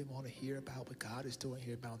that really want to hear about what God is doing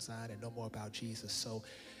here at Mount Zion and know more about Jesus. So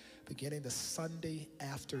beginning the Sunday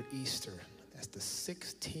after Easter, that's the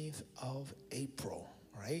 16th of April,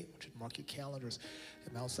 right? Mark your calendars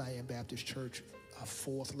at Mount Zion Baptist Church a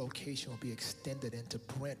fourth location will be extended into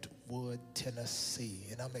Brentwood, Tennessee.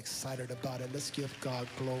 And I'm excited about it. Let's give God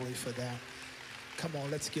glory for that. Come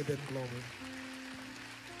on, let's give him glory.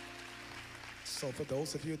 So for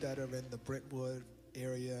those of you that are in the Brentwood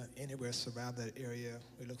area, anywhere surrounding that area,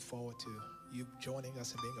 we look forward to you joining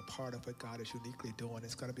us and being a part of what God is uniquely doing.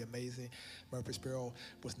 It's going to be amazing. Murfreesboro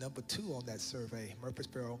was number 2 on that survey.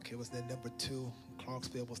 Murfreesboro, okay, was then number 2.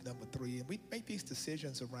 Clarksville was number 3. And we make these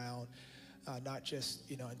decisions around not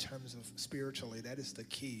just, in terms of spiritually, that is the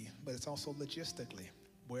key, but it's also logistically.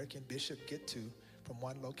 Where can Bishop get to from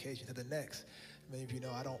one location to the next? Many of you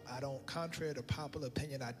know I don't, contrary to popular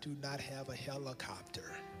opinion, I do not have a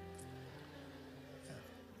helicopter.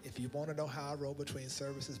 If you want to know how I roll between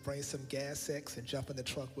services, bring some gas X and jump in the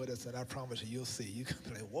truck with us, and I promise you'll see. You can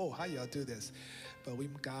be like, whoa, how y'all do this? But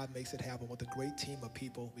God makes it happen with a great team of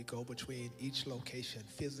people. We go between each location.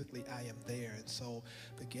 Physically, I am there. And so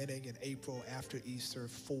beginning in April after Easter,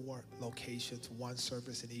 4 locations, 1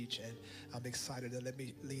 service in each. And I'm excited. And let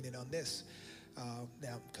me lean in on this.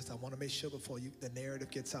 Now, because I want to make sure before the narrative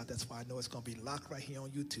gets out, that's why I know it's going to be locked right here on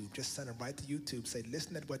YouTube. Just send them right to YouTube. Say,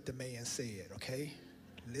 listen to what the man said, okay?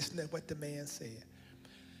 Listen to what the man said.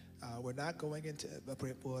 We're not going into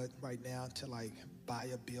Brentwood right now to buy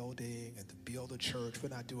a building and to build a church. We're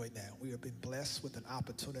not doing that. We have been blessed with an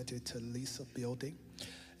opportunity to lease a building,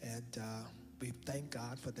 and we thank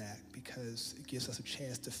God for that because it gives us a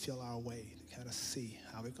chance to feel our way, to kind of see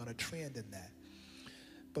how we're going to trend in that.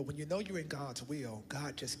 But when you know you're in God's will,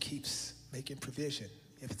 God just keeps making provision.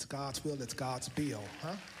 If it's God's will, it's God's bill,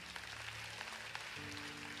 huh?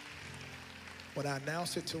 When I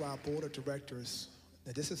announced it to our board of directors,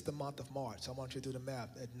 now this is the month of March. I want you to do the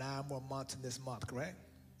math. There are 9 more months in this month, correct?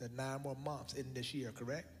 There are 9 more months in this year,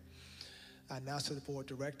 correct? I announced to the board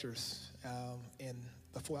of directors, and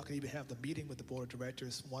before I could even have the meeting with the board of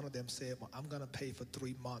directors, one of them said, well, I'm going to pay for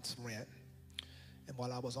 3 months' rent. And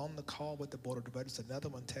while I was on the call with the board of directors, another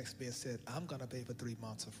one texted me and said, I'm going to pay for 3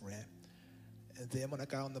 months of rent. And then when I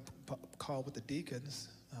got on the call with the deacons,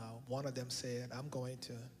 one of them said, I'm going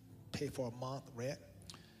to pay for a month rent.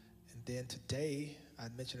 And then today, I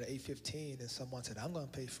mentioned at 8:15, and someone said, I'm going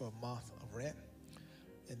to pay for a month of rent.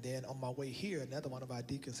 And then on my way here, another one of our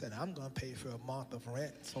deacons said, I'm going to pay for a month of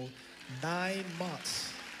rent. So 9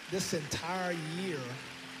 months, this entire year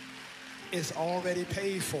is already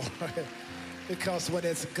paid for. Because when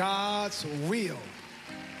it's God's will,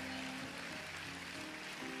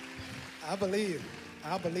 I believe it.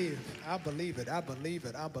 I believe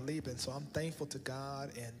it. So I'm thankful to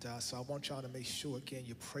God, and so I want y'all to make sure, again,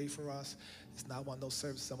 you pray for us. It's not one of those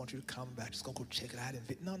services I want you to come back, just gonna go check it out.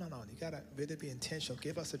 No. You gotta really be intentional.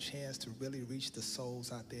 Give us a chance to really reach the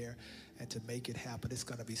souls out there and to make it happen. It's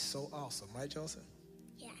gonna be so awesome, right, Joseph?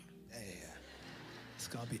 Yeah. Yeah. It's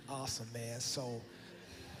gonna be awesome, man. So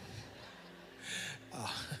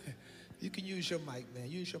you can use your mic, man.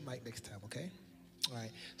 Use your mic next time, okay? All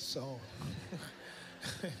right.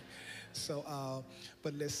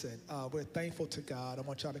 But listen, we're thankful to God. I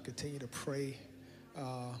want y'all to continue to pray.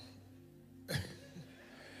 I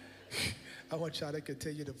want y'all to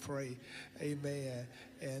continue to pray. Amen.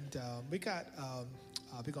 And we're going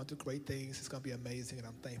to do great things. It's going to be amazing, and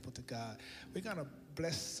I'm thankful to God. We're going to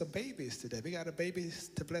bless some babies today. We got a baby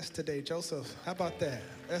to bless today. Joseph, how about that?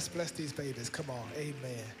 Let's bless these babies. Come on.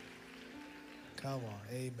 Amen. Come on.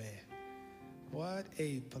 Amen. What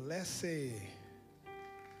a blessing.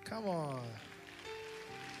 Come on.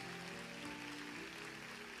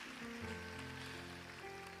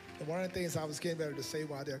 And one of the things I was getting ready to say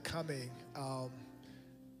while they're coming,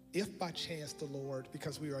 if by chance the Lord,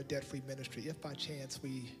 because we are a debt-free ministry, if by chance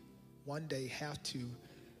we one day have to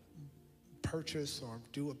purchase or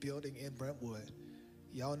do a building in Brentwood,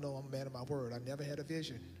 y'all know I'm a man of my word. I never had a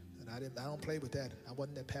vision, and I don't play with that. I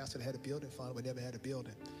wasn't that pastor that had a building fund, but never had a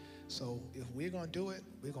building. So if we're going to do it,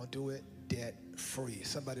 we're going to do it debt-free.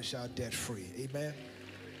 Somebody shout debt-free. Amen.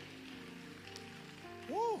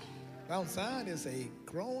 Woo. Mount Zion is a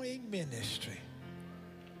growing ministry.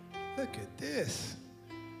 Look at this.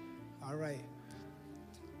 All right.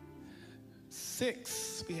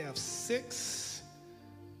 6. We have 6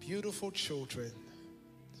 beautiful children.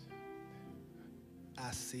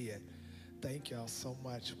 I see it. Thank y'all so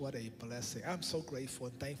much. What a blessing. I'm so grateful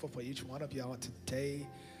and thankful for each one of y'all today.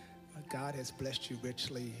 God has blessed you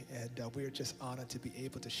richly, and we're just honored to be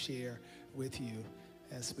able to share with you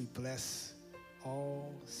as we bless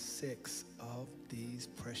all 6 of these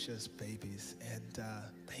precious babies. And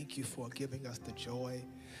thank you for giving us the joy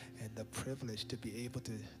and the privilege to be able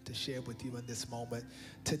to share with you in this moment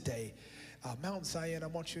today. Mount Zion, I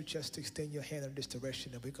want you just to extend your hand in this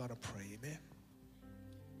direction, and we're going to pray. Amen.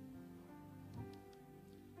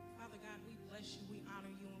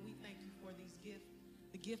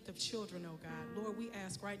 gift of children, oh God. Lord, we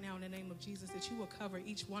ask right now in the name of Jesus that you will cover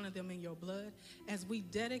each one of them in your blood as we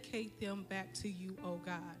dedicate them back to you, oh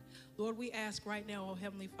God. Lord, we ask right now, oh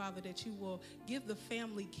Heavenly Father, that you will give the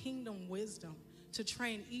family kingdom wisdom to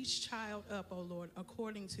train each child up, oh Lord,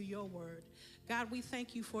 according to your word. God, we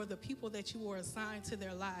thank you for the people that you are assigned to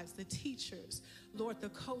their lives, the teachers, Lord, the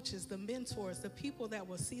coaches, the mentors, the people that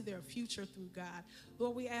will see their future through God.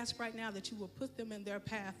 Lord, we ask right now that you will put them in their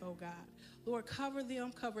path, oh God. Lord, cover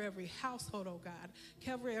them, cover every household, oh God.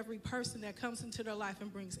 Cover every person that comes into their life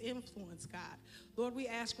and brings influence, God. Lord, we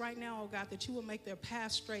ask right now, oh God, that you will make their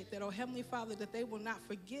path straight, that, oh Heavenly Father, that they will not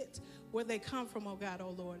forget where they come from, oh God,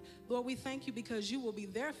 oh Lord. Lord, we thank you because you will be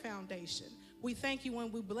their foundation. We thank you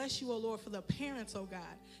and we bless you, oh Lord, for the parents, oh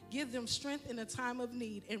God. Give them strength in a time of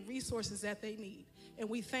need and resources that they need. And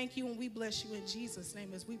we thank you and we bless you in Jesus'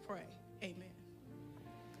 name as we pray. Amen.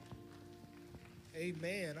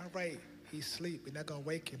 Amen. All right. He's asleep. We're not going to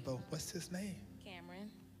wake him, but what's his name? Cameron.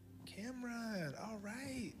 Cameron. All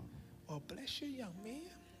right. Well, bless you, young man.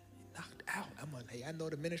 He knocked out. Hey, I know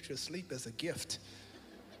the ministry of sleep is a gift.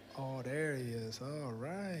 Oh, there he is. All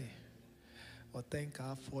right. Well, thank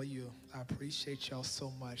God for you. I appreciate y'all so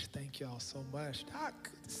much. Thank y'all so much. Doc,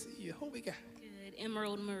 good to see you. Who we got? Good.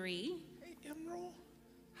 Emerald Marie. Hey, Emerald.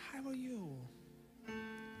 How are you?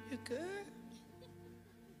 You good?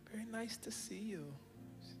 Very nice to see you.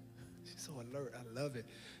 She's so alert. I love it.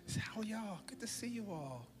 How are y'all? Good to see you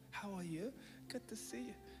all. How are you? Good to see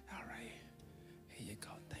you. All right. Here you go.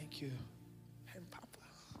 Thank you. And Papa.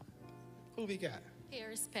 Who we got?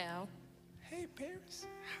 Paris Powell. Hey, Paris.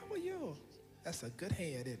 How are you? That's a good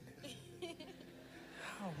hand, isn't it?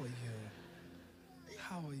 How are you?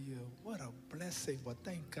 How are you? What a blessing. Well,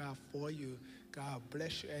 thank God for you. God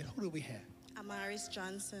bless you. And who do we have? Amaris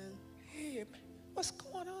Johnson. Hey, man, what's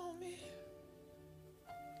going on, man?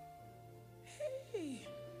 Hey.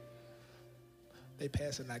 They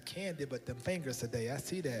passing out candy, but them fingers today. I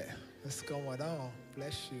see that. What's going on?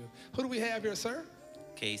 Bless you. Who do we have here, sir?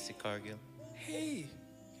 Casey Cargill. Hey,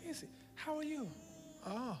 Casey. How are you?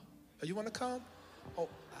 Oh, you want to come? Oh,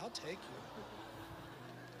 I'll take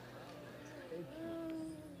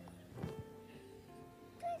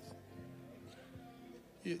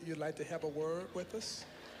you. You'd like to have a word with us?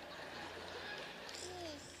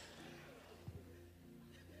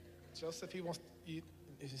 Joseph, he wants you.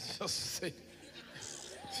 Joseph say.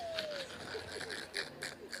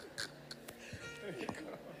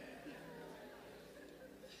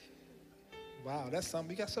 Wow, that's something.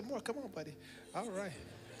 We got some more. Come on, buddy. All right.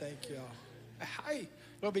 Thank y'all. Hi.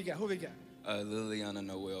 What we got? Who we got? Liliana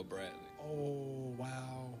Noel Bradley. Oh,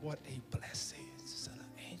 wow. What a blessing. Son of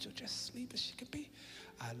an angel, just sleep as she could be.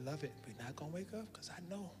 I love it. We're not going to wake up because I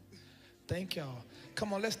know. Thank y'all.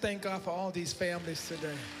 Come on, let's thank God for all these families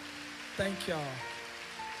today. Thank y'all.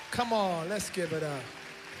 Come on, let's give it up.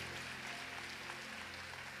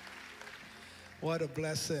 What a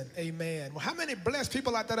blessing. Amen. Well, how many blessed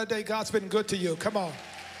people out there today? God's been good to you. Come on.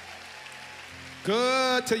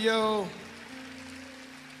 Good to you.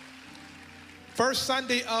 First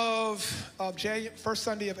Sunday of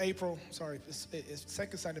April, it's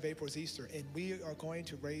second Sunday of April is Easter, and we are going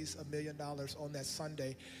to raise $1 million on that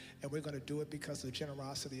Sunday, and we're going to do it because of the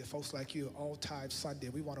generosity of folks like you, All Tithe Sunday.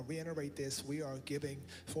 We want to reiterate this. We are giving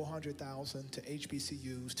 $400,000 to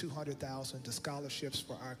HBCUs, $200,000 to scholarships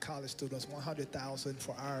for our college students, $100,000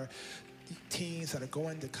 for our teens that are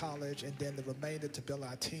going to college, and then the remainder to build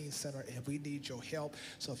our teen center, and we need your help.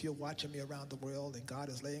 So if you're watching me around the world and God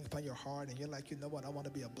is laying upon your heart and you're like, you know what, I want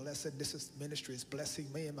to be a blessing. This ministry is blessing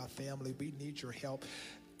me and my family. We need your help.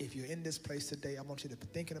 If you're in this place today, I want you to be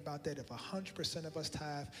thinking about that. If 100% of us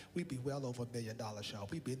tithe, we'd be well over $1 million, y'all.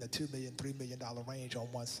 We'd be in the $2 million, $3 million range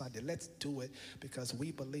on one Sunday. Let's do it because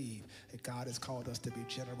we believe that God has called us to be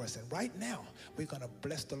generous. And right now, we're going to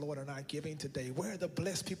bless the Lord in our giving today. Where are the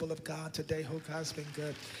blessed people of God today? Oh, God's been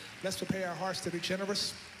good. Let's prepare our hearts to be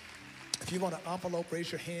generous. If you want an envelope,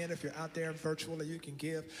 raise your hand. If you're out there virtually, you can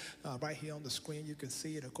give. Right here on the screen, you can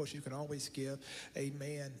see it. Of course, you can always give.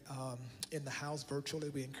 Amen. In the house virtually,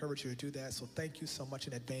 we encourage you to do that. So thank you so much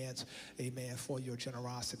in advance, amen, for your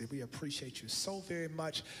generosity. We appreciate you so very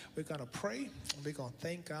much. We're going to pray. And we're going to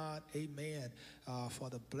thank God, amen, for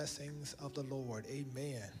the blessings of the Lord.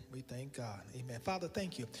 Amen. We thank God. Amen. Father,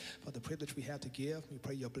 thank you for the privilege we have to give. We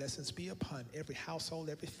pray your blessings be upon every household,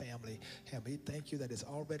 every family. And we thank you that it's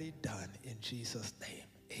already done. In Jesus' name,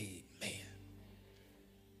 amen.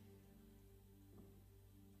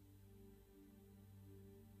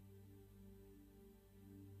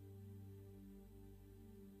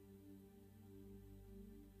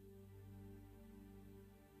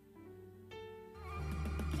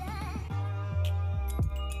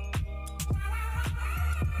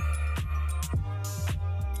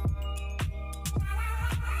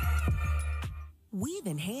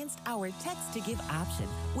 enhanced our text to give option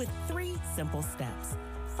with 3 simple steps.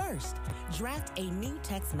 First, draft a new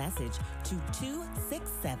text message to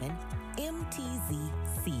 267 MTZ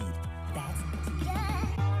Seed. That's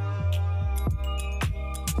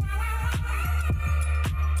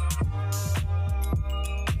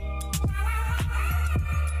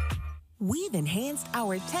We've enhanced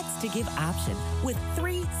our text to give option with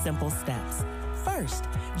 3 simple steps. First,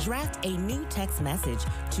 draft a new text message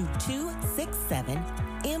to 267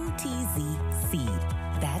 MTZ Seed.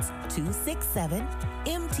 That's 267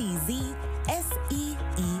 MTZ SEED.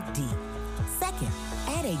 Second,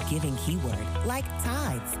 add a giving keyword like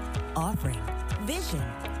tithes, offering, vision,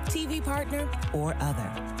 TV partner, or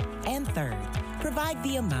other. And third, provide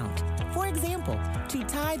the amount. For example, to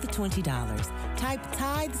tithe $20, type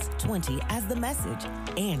tithes 20 as the message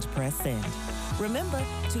and press send. Remember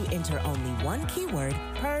to enter only 1 keyword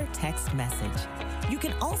per text message. You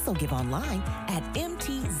can also give online at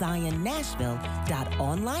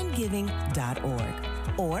mtzionnashville.onlinegiving.org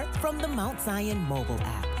or from the Mount Zion mobile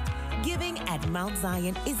app. Giving at Mount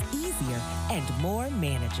Zion is easier and more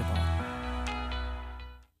manageable.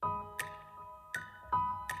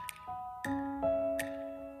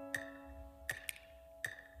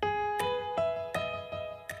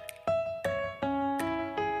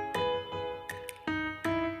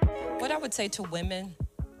 What I would say to women,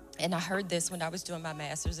 and I heard this when I was doing my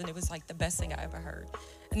master's, and it was like the best thing I ever heard.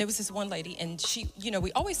 And there was this one lady, and she,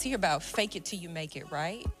 we always hear about fake it till you make it,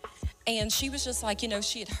 right? And she was just like,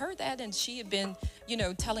 she had heard that, and she had been,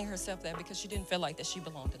 telling herself that because she didn't feel like that she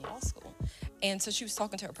belonged in law school. And so she was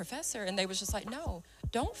talking to her professor, and they was just like, no,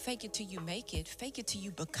 don't fake it till you make it. Fake it till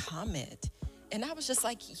you become it. And I was just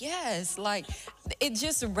like, yes, like it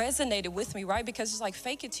just resonated with me, right? Because it's like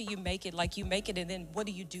fake it till you make it, like you make it, and then what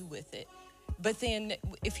do you do with it? But then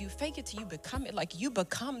if you fake it till you become it, like you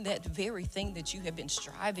become that very thing that you have been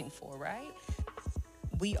striving for, right?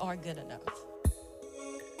 We are good enough.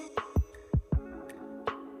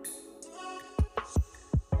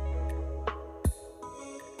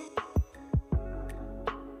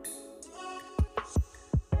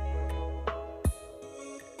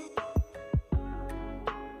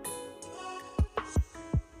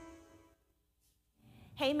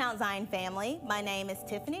 Hey Mount Zion family, my name is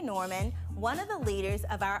Tiffany Norman, one of the leaders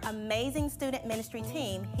of our amazing student ministry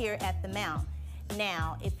team here at the Mount.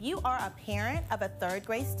 Now, if you are a parent of a 3rd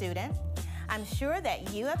grade student, I'm sure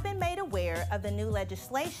that you have been made aware of the new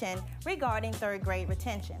legislation regarding 3rd grade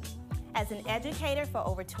retention. As an educator for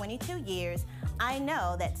over 22 years, I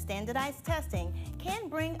know that standardized testing can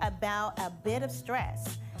bring about a bit of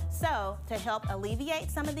stress. So, to help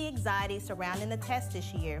alleviate some of the anxiety surrounding the test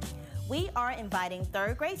this year, we are inviting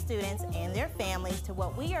 3rd grade students and their families to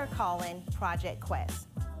what we are calling Project Quest.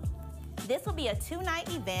 This will be a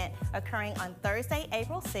 2-night event occurring on Thursday,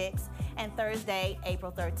 April 6th and Thursday,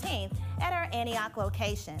 April 13th at our Antioch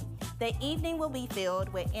location. The evening will be filled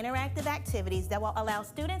with interactive activities that will allow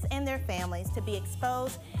students and their families to be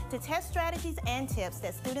exposed to test strategies and tips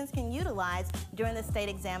that students can utilize during the state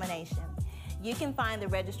examination. You can find the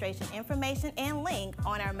registration information and link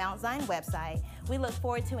on our Mount Zion website. We look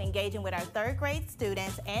forward to engaging with our 3rd grade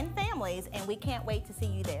students and families, and we can't wait to see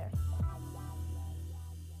you there.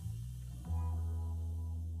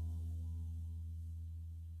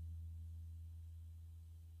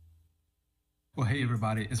 Well, hey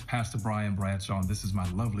everybody, it's Pastor Brian Bradshaw, and this is my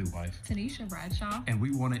lovely wife, Tanisha Bradshaw. And we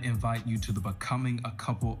want to invite you to the Becoming a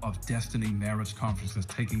Couple of Destiny Marriage Conference that's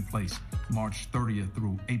taking place March 30th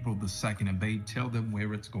through April the 2nd. And babe, tell them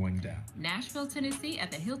where it's going down. Nashville, Tennessee at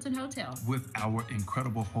the Hilton Hotel. With our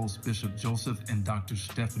incredible host, Bishop Joseph and Dr.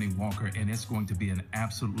 Stephanie Walker, and it's going to be an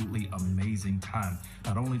absolutely amazing time.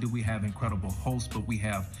 Not only do we have incredible hosts, but we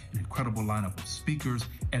have an incredible lineup of speakers,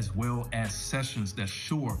 as well as sessions that's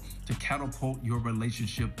sure to catapult your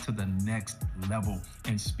relationship to the next level.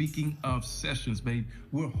 And speaking of sessions, babe,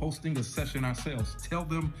 we're hosting a session ourselves. Tell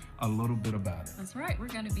them a little bit about it. That's right. We're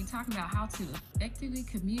going to be talking about how to effectively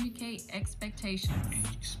communicate expectations. And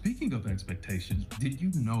speaking of expectations, did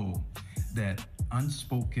you know that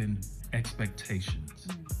unspoken expectations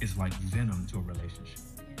is like venom to a relationship?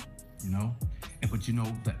 But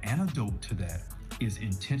the antidote to that is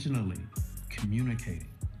intentionally communicating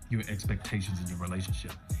your expectations in your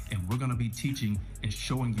relationship. And we're going to be teaching and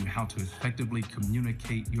showing you how to effectively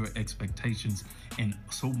communicate your expectations and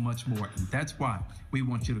so much more. And that's why we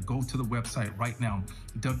want you to go to the website right now,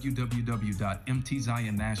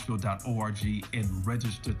 www.mtzionnashville.org, and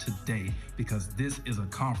register today, because this is a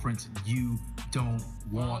conference you don't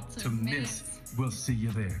want to miss. We'll see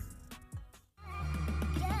you there.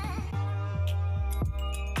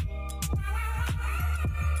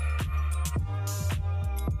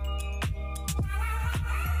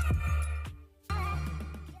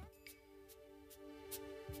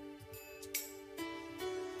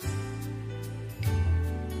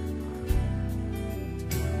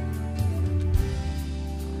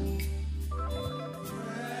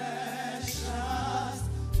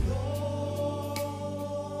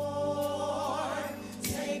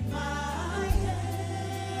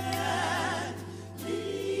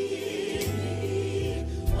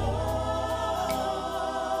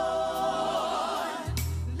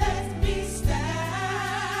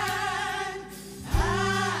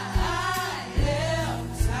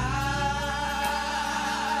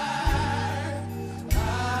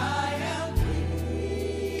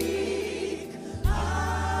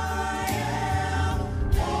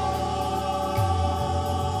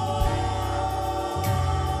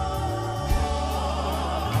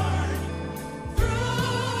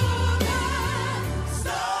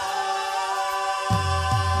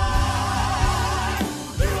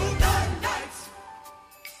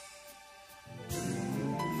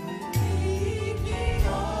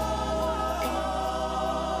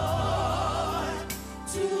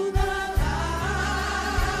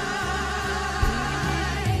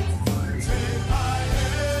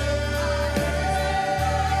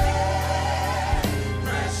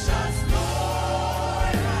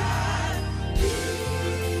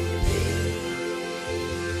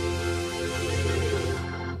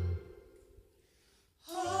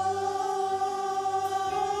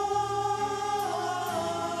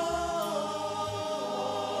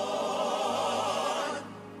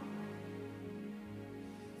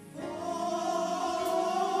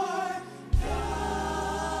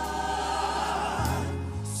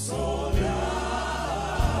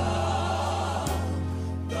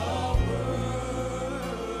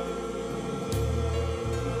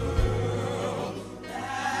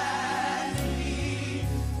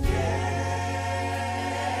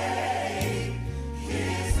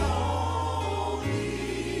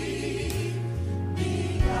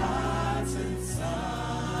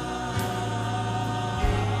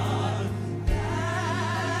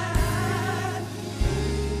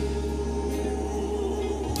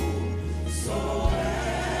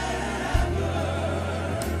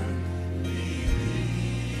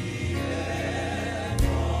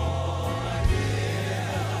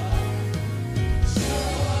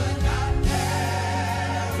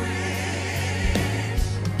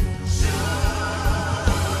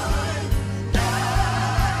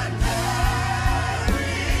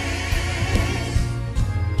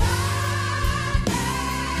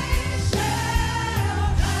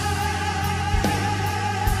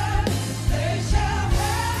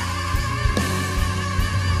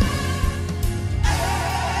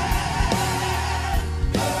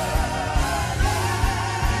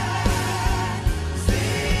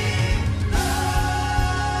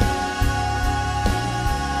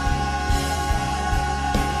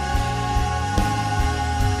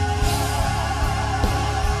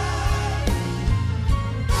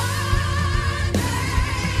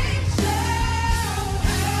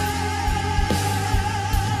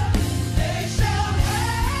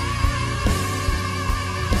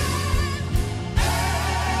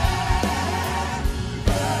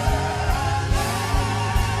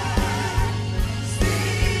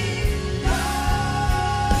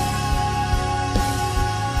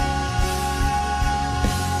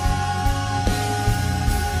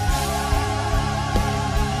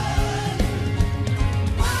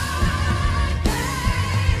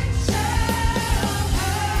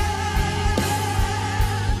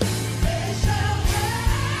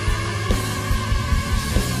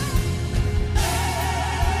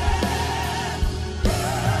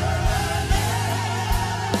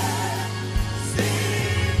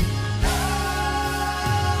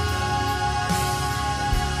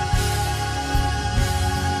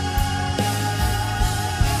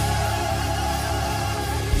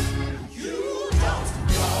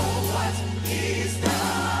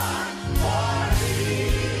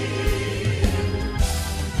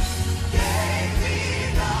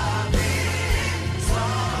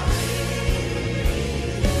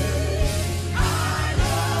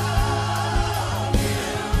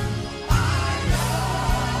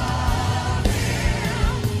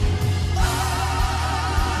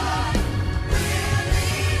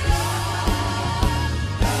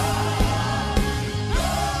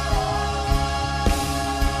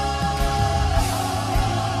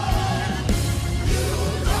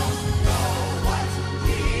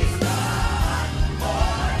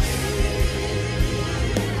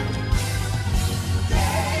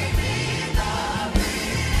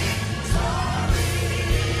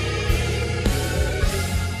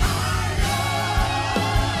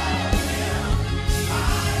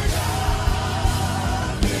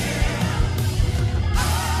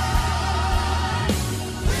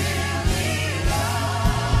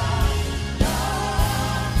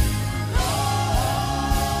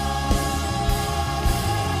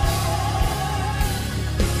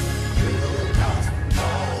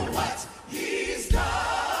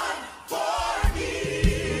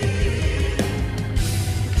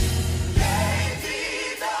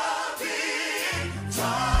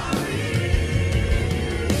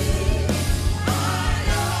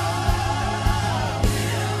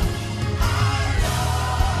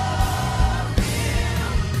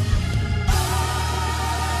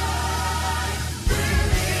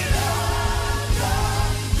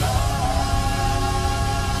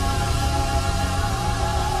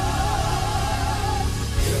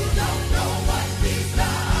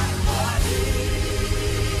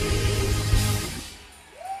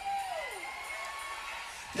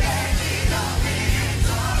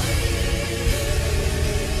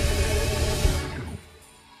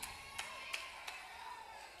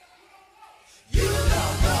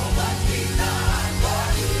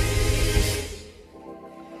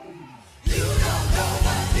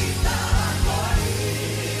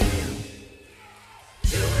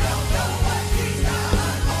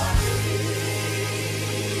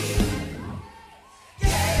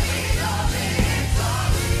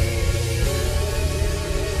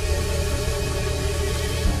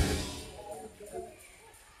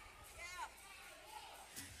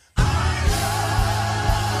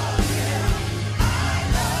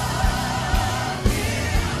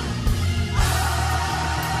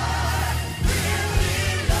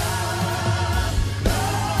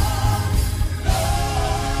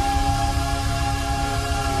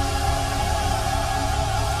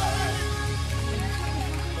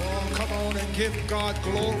 Give God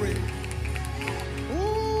glory.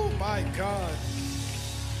 Oh, my God.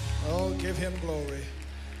 Oh, give him glory.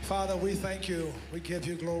 Father, we thank you. We give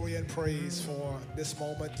you glory and praise for this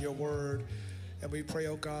moment, your word. And we pray,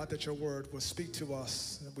 oh God, that your word will speak to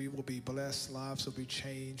us and we will be blessed, lives will be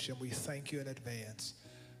changed. And we thank you in advance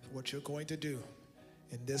for what you're going to do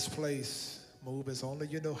in this place. Move as only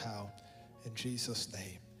you know how. In Jesus'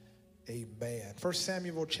 name, amen. 1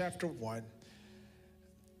 Samuel chapter 1,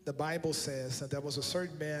 the Bible says that there was a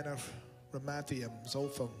certain man of Ramathaim,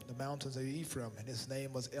 Zophim, the mountains of Ephraim, and his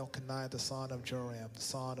name was Elkanah, the son of Joram, the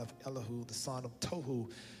son of Elihu, the son of Tohu,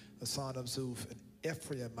 the son of Zuph, an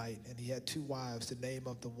Ephraimite, and he had 2 wives. The name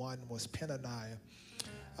of the one was Peninnah.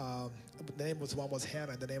 The name of one was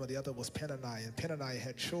Hannah, and the name of the other was Peninnah. And Peninnah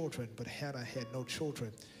had children, but Hannah had no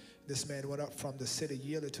children. This man went up from the city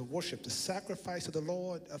yearly to worship, the sacrifice of the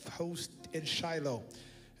Lord of hosts in Shiloh,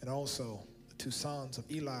 and also the 2 sons of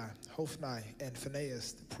Eli, Hophni and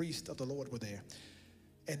Phinehas, the priest of the Lord, were there.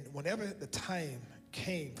 And whenever the time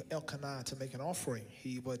came for Elkanah to make an offering,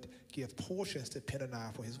 he would give portions to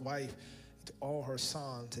Peninnah for his wife, to all her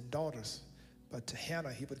sons and daughters. But to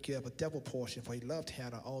Hannah he would give a double portion, for he loved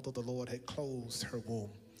Hannah, although the Lord had closed her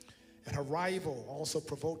womb. And her rival also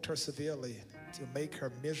provoked her severely to make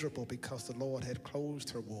her miserable, because the Lord had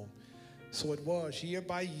closed her womb. So it was year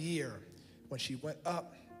by year, when she went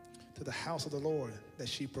up to the house of the Lord, that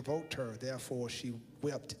she provoked her. Therefore she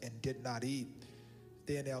wept and did not eat.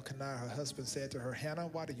 Then Elkanah, her husband, said to her, Hannah,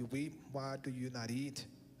 why do you weep? Why do you not eat?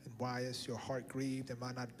 And why is your heart grieved? Am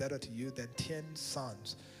I not better to you than 10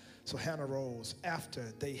 sons? So Hannah rose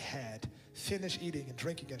after they had finished eating and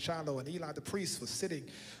drinking in Shiloh, and Eli the priest was sitting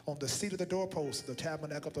on the seat of the doorpost of the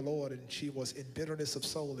tabernacle of the Lord, and she was in bitterness of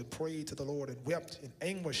soul and prayed to the Lord and wept in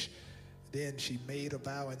anguish. Then she made a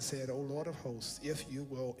vow and said, O Lord of hosts, if you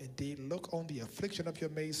will indeed look on the affliction of your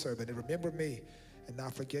maidservant and remember me, and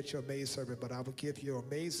not forget your maidservant, but I will give your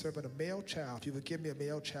maidservant a male child. If you will give me a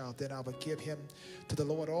male child, then I will give him to the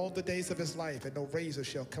Lord all the days of his life, and no razor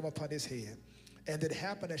shall come upon his head. And it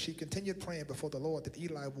happened as she continued praying before the Lord that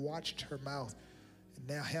Eli watched her mouth. And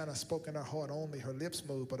now Hannah spoke in her heart only, her lips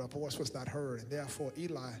moved, but her voice was not heard. And therefore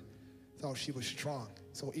Eli thought she was drunk.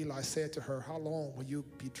 So Eli said to her, how long will you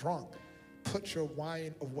be drunk? Put your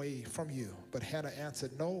wine away from you. But Hannah answered,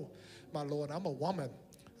 no, my Lord, I'm a woman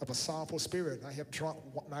of a sorrowful spirit. I have drunk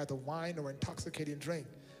neither wine nor intoxicating drink,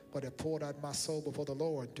 but have poured out my soul before the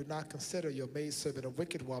Lord. Do not consider your maidservant a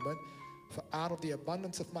wicked woman, for out of the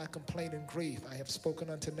abundance of my complaint and grief I have spoken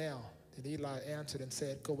unto now. Then Eli answered and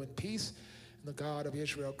said, go in peace, and the God of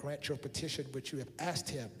Israel grant your petition which you have asked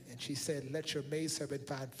him. And she said, let your maidservant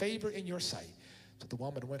find favor in your sight. So the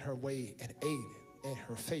woman went her way and ate, and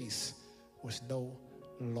her face was no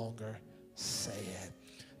longer sad.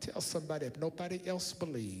 Tell somebody, if nobody else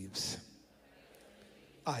believes,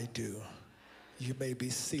 I do. You may be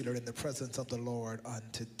seated in the presence of the Lord on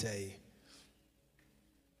today.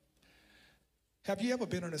 Have you ever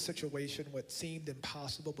been in a situation where it seemed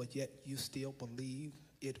impossible, but yet you still believe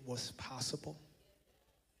it was possible?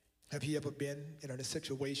 Have you ever been in a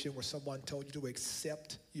situation where someone told you to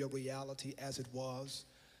accept your reality as it was,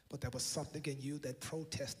 but there was something in you that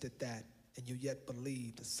protested that, and you yet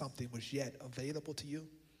believed that something was yet available to you?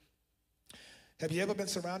 Have you ever been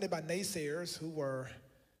surrounded by naysayers who were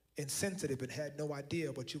insensitive and had no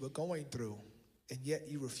idea what you were going through, and yet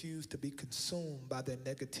you refused to be consumed by their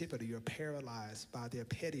negativity or paralyzed by their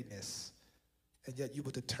pettiness, and yet you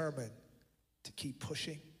were determined to keep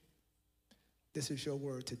pushing? This is your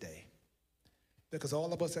word today. Because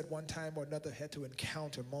all of us at one time or another had to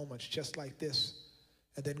encounter moments just like this,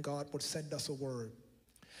 and then God would send us a word.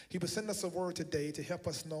 He would send us a word today to help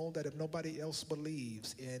us know that if nobody else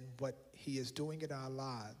believes in what he is doing in our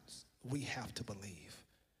lives, we have to believe.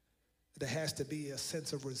 There has to be a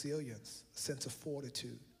sense of resilience, a sense of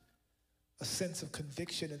fortitude, a sense of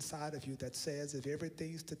conviction inside of you that says, if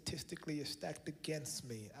everything statistically is stacked against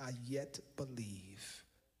me, I yet believe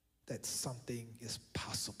that something is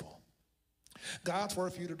possible. God's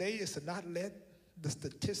word for you today is to not let the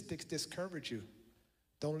statistics discourage you.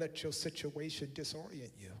 Don't let your situation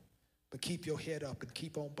disorient you, but keep your head up and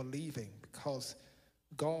keep on believing, because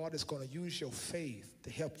God is going to use your faith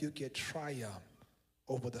to help you get triumph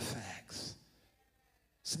over the facts.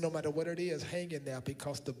 So no matter what it is, hang in there,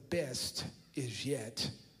 because the best is yet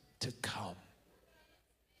to come.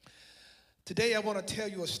 Today I want to tell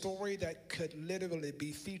you a story that could literally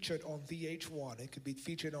be featured on VH1. It could be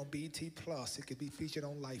featured on BT Plus. It could be featured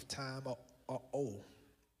on Lifetime or O.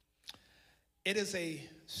 It is a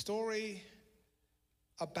story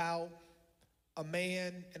about a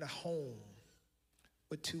man in a home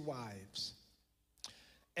with 2 wives.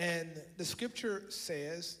 And the scripture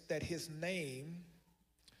says that his name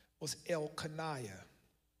was Elkanah,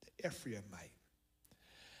 the Ephraimite,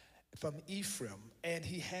 from Ephraim. And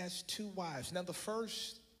he has two wives. Now, the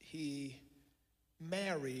first he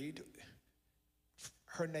married,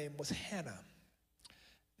 her name was Hannah.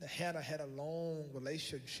 Now, Hannah had a long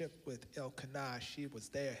relationship with Elkanah. She was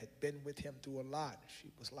there, had been with him through a lot. She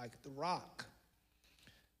was like the rock.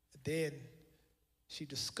 Then she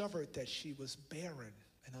discovered that she was barren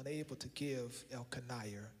and unable to give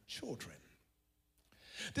Elkanah children.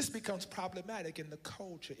 This becomes problematic in the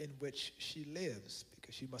culture in which she lives,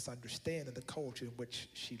 because you must understand in the culture in which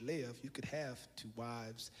she lived, you could have two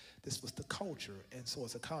wives. This was the culture. And so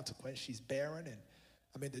as a consequence, she's barren.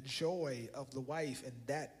 And the joy of the wife in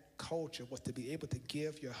that culture was to be able to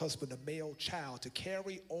give your husband a male child to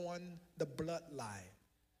carry on the bloodline,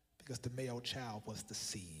 because the male child was the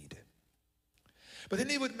seed. But then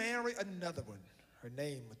he would marry another one. Her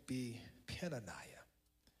name would be Peninnah.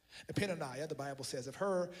 And Peninnah, the Bible says of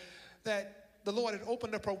her that the Lord had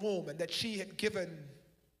opened up her womb and that she had given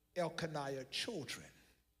Elkanah children.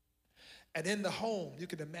 And in the home, you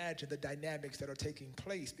can imagine the dynamics that are taking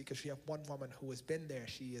place, because you have one woman who has been there,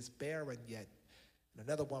 she is barren yet, and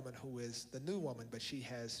another woman who is the new woman, but she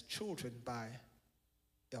has children by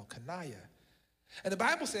Elkanah. And the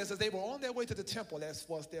Bible says as they were on their way to the temple, as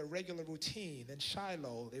was their regular routine, in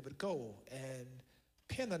Shiloh they would go, and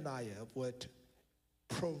Peninnah would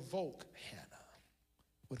provoke Hannah,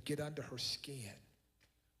 would get under her skin,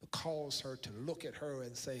 would cause her to look at her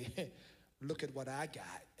and say, hey, look at what I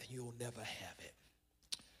got, and you'll never have it.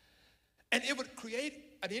 And it would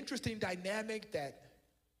create an interesting dynamic that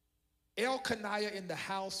Elkanah in the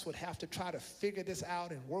house would have to try to figure this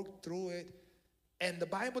out and work through it. And the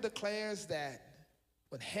Bible declares that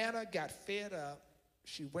when Hannah got fed up,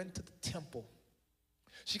 she went to the temple.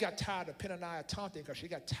 She got tired of Peninnah taunting her. She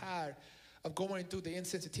got tired of going through the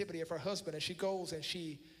insensitivity of her husband. And she goes and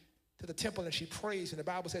she to the temple and she prays. And the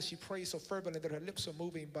Bible says she prays so fervently that her lips were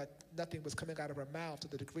moving, but nothing was coming out of her mouth, to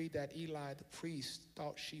the degree that Eli, the priest,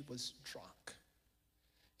 thought she was drunk.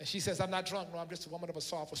 And she says, I'm not drunk, no, I'm just a woman of a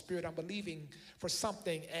sorrowful spirit. I'm believing for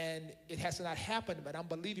something, and it has not happened, but I'm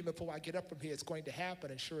believing before I get up from here it's going to happen.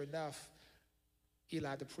 And sure enough,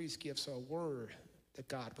 Eli, the priest, gives her a word that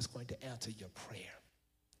God was going to answer your prayer.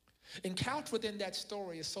 Encountering within that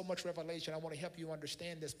story is so much revelation. I want to help you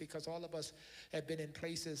understand this, because all of us have been in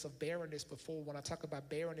places of barrenness before. When I talk about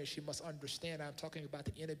barrenness, you must understand I'm talking about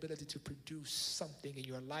the inability to produce something in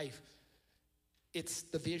your life. It's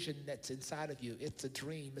the vision that's inside of you. It's a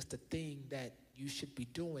dream. It's the thing that you should be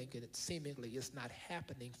doing, and it seemingly is not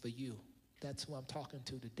happening for you. That's who I'm talking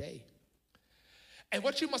to today. And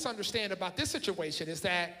what you must understand about this situation is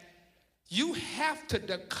that you have to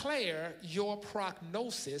declare your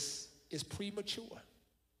prognosis is premature.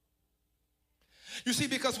 You see,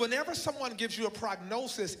 because whenever someone gives you a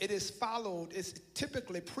prognosis, it is followed, it's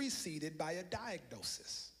typically preceded by a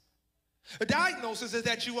diagnosis. The diagnosis is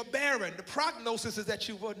that you are barren. The prognosis is that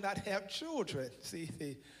you will not have children. See,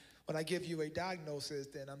 when I give you a diagnosis,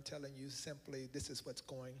 then I'm telling you simply this is what's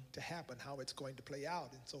going to happen, how it's going to play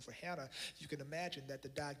out. And so for Hannah, you can imagine that the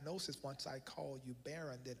diagnosis, once I call you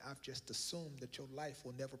barren, then I've just assumed that your life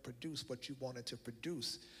will never produce what you wanted to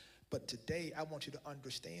produce. But today, I want you to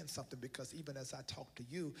understand something, because even as I talk to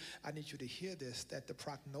you, I need you to hear this, that the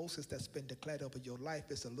prognosis that's been declared over your life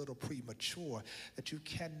is a little premature, that you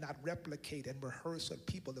cannot replicate and rehearse what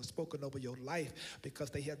people have spoken over your life,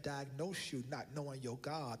 because they have diagnosed you not knowing your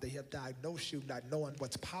God. They have diagnosed you not knowing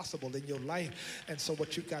what's possible in your life. And so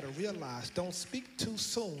what you got to realize, don't speak too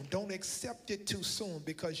soon. Don't accept it too soon,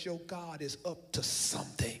 because your God is up to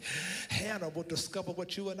something. Hannah will discover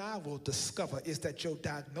what you and I will discover, is that your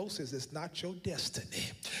diagnosis is not your destiny.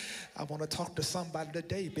 I want to talk to somebody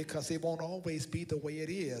today, because it won't always be the way it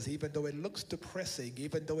is. Even though it looks depressing,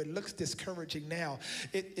 even though it looks discouraging now,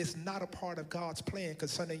 it is not a part of God's plan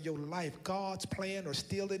concerning your life. God's plan are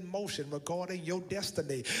still in motion regarding your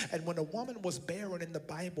destiny. And when a woman was barren in the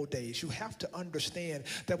Bible days, you have to understand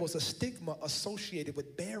there was a stigma associated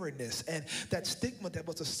with barrenness. And that stigma that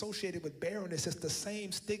was associated with barrenness is the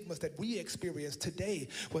same stigmas that we experience today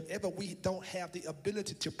whenever we don't have the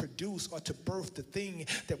ability to produce or to birth the thing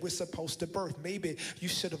that we're supposed supposed to birth. Maybe you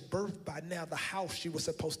should have birthed by now the house you were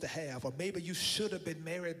supposed to have, or maybe you should have been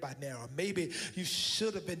married by now, or maybe you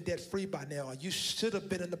should have been debt-free by now, or you should have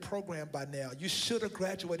been in the program by now, you should have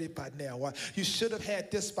graduated by now, or you should have had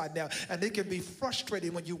this by now. And it can be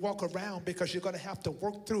frustrating when you walk around because you're going to have to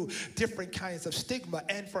work through different kinds of stigma.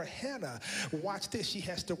 And for Hannah, watch this, she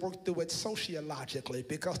has to work through it sociologically,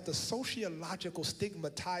 because the sociological stigma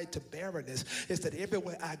tied to barrenness is that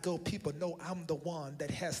everywhere I go, people know I'm the one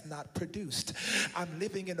that has not produced. I'm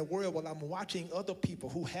living in a world where I'm watching other people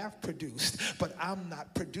who have produced, but I'm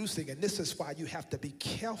not producing. And this is why you have to be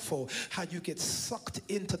careful how you get sucked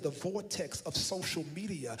into the vortex of social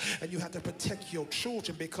media, and you have to protect your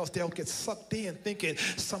children because they'll get sucked in thinking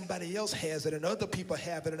somebody else has it and other people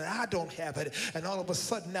have it and I don't have it. And all of a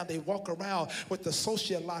sudden now they walk around with the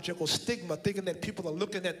sociological stigma, thinking that people are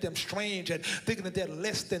looking at them strange and thinking that they're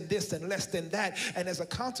less than this and less than that. And as a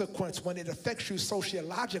consequence, when it affects you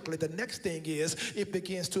sociologically, the next thing is it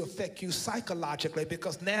begins to affect you psychologically,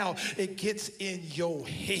 because now it gets in your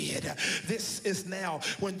head. This is now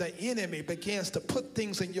when the enemy begins to put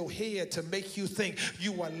things in your head to make you think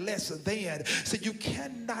you are less than. So you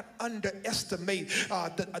cannot underestimate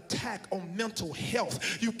the attack on mental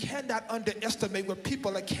health. You cannot underestimate what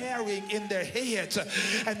people are carrying in their heads.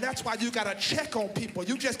 And that's why you got to check on people.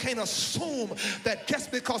 You just can't assume that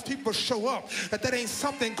just because people show up, that ain't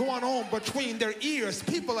something going on between their ears.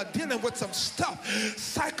 People are dealing with some stuff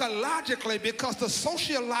psychologically, because the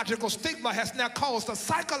sociological stigma has now caused a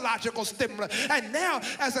psychological stigma. And now,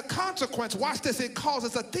 as a consequence, watch this, it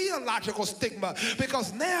causes a theological stigma,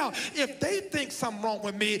 because now if they think something wrong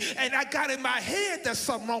with me and I got in my head there's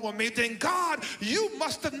something wrong with me, then God, you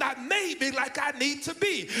must have not made me like I need to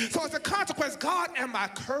be. So as a consequence, God, am I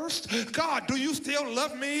cursed? God, do you still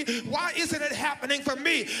love me? Why isn't it happening for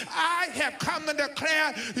me? I have come to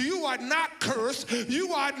declare you are not cursed.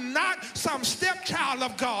 You are not some stepchild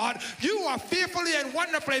of God. You are fearfully and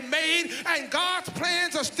wonderfully made, and God's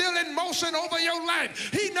plans are still in motion over your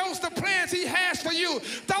life. He knows the plans he has for you.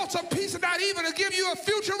 Thoughts of peace and not even to give you a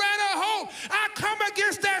future and a hope. I come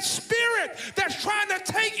against that spirit that's trying to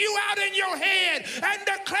take you out in your head and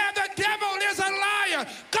declare the devil is a liar.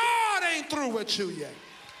 God ain't through with you yet.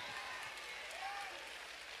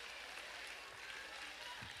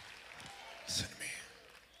 Listen to me.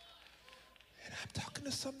 And I'm talking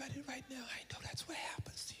to somebody right now. I know that's what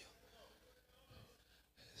happens to you.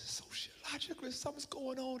 Sociologically, something's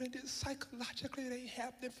going on, and then psychologically, it ain't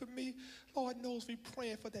happening for me. Lord knows we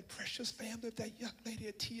praying for that precious family of that young lady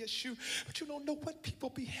at TSU. But you don't know what people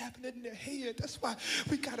be having in their head. That's why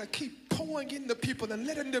we got to keep pouring into people and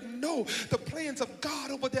letting them know the plans of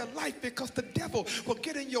God over their life, because the devil will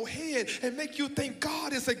get in your head and make you think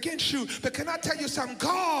God is against you. But can I tell you something?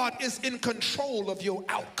 God is in control of your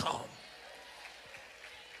outcome.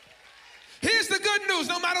 Here's the good news.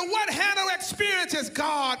 No matter what Hannah experiences,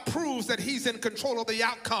 God proves that he's in control of the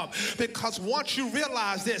outcome. Because once you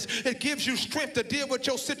realize this, it gives you strength to deal with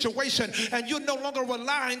your situation, and you're no longer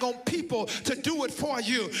relying on people to do it for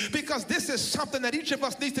you. Because this is something that each of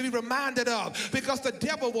us needs to be reminded of. Because the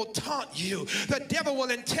devil will taunt you. The devil will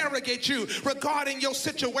interrogate you regarding your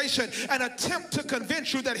situation and attempt to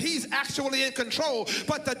convince you that he's actually in control.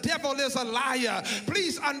 But the devil is a liar.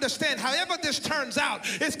 Please understand, however this turns out,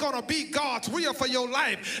 it's going to be God's will for your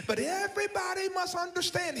life. But everybody must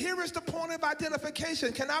understand, here is the point of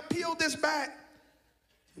identification. Can I peel this back?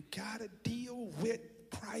 You got to deal with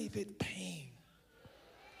private pain.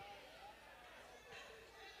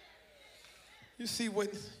 You see, when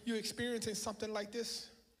you're experiencing something like this,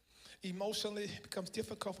 emotionally, it becomes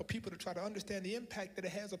difficult for people to try to understand the impact that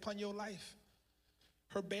it has upon your life.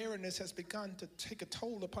 Her barrenness has begun to take a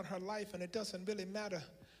toll upon her life, and it doesn't really matter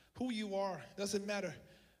who you are. It doesn't matter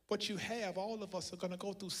what you have. All of us are going to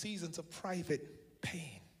go through seasons of private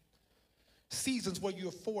pain. Seasons where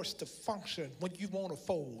you're forced to function when you want to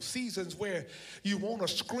fold. Seasons where you want to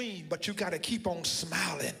scream, but you got to keep on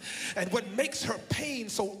smiling. And what makes her pain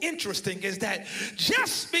so interesting is that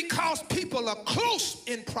just because people are close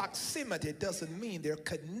in proximity doesn't mean they're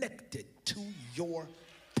connected to your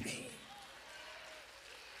pain.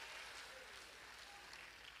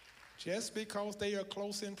 Just because they are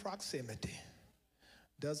close in proximity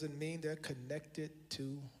doesn't mean they're connected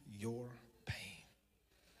to your pain.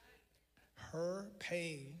 Her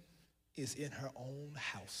pain is in her own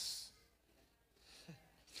house.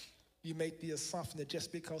 You make the assumption that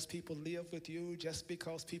just because people live with you, just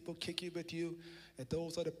because people kick it with you, and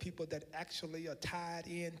those are the people that actually are tied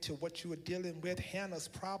into what you are dealing with. Hannah's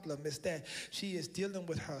problem is that she is dealing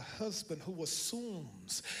with her husband, who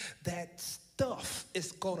assumes that stuff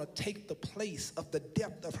is going to take the place of the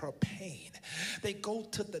depth of her pain. They go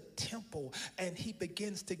to the temple, and he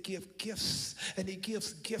begins to give gifts, and he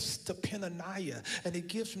gives gifts to Peninnah, and he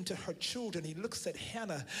gives them to her children. He looks at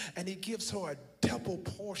Hannah, and he gives her a double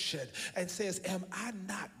portion and says, am I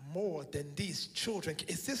not more than these children?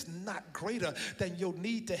 Is this not greater than your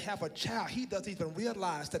need to have a child? He doesn't even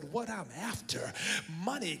realize that what I'm after,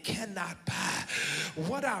 money cannot buy.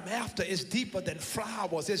 What I'm after is deeper than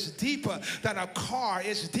flowers. It's deeper than a car.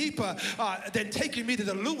 It's deeper than taking me to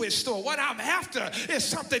the Lewis store. What I'm after is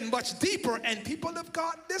something much deeper. And people of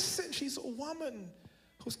God, listen, she's a woman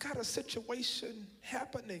who's got a situation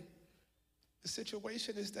happening. The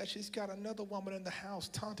situation is that she's got another woman in the house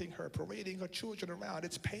taunting her, parading her children around.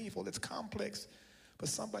 It's painful, it's complex, but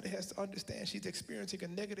somebody has to understand she's experiencing a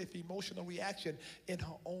negative emotional reaction in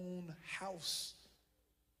her own house.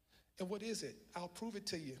 And what is it? I'll prove it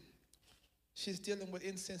to you. She's dealing with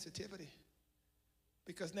insensitivity.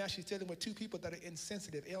 Because now she's dealing with two people that are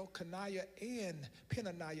insensitive. Elkanah and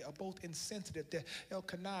Peninnah are both insensitive.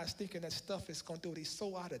 Elkanah is thinking that stuff is going to do it. He's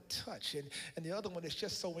so out of touch. And the other one is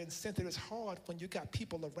just so insensitive. It's hard when you got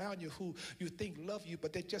people around you who you think love you,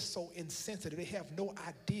 but they're just so insensitive. They have no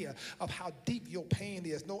idea of how deep your pain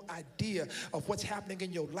is, no idea of what's happening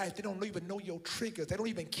in your life. They don't even know your triggers. They don't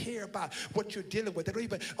even care about what you're dealing with.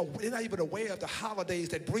 They're not even aware of the holidays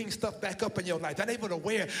that bring stuff back up in your life. They're not even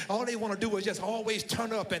aware. All they want to do is just always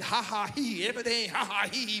turn up and ha-ha-hee, everything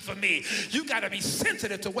ha-ha-hee for me. You got to be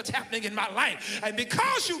sensitive to what's happening in my life. And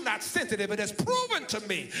because you're not sensitive, it has proven to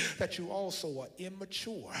me that you also are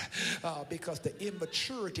immature, because the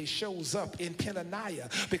immaturity shows up in Peninnah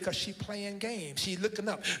because she's playing games. She's looking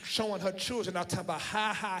up, showing her children, I'm talking about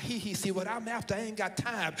ha-ha-hee-hee. See, what I'm after, I ain't got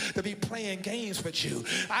time to be playing games with you.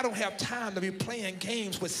 I don't have time to be playing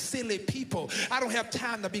games with silly people. I don't have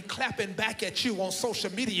time to be clapping back at you on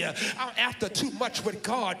social media. I'm after too much with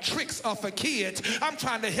God. Tricks are for kids. I'm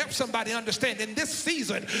trying to help somebody understand in this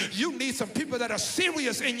season, you need some people that are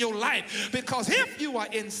serious in your life, because if you are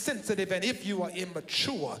insensitive and if you are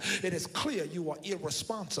immature, it is clear you are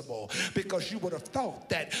irresponsible, because you would have thought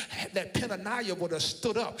that Peninnah would have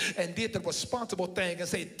stood up and did the responsible thing and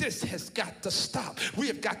say, this has got to stop. We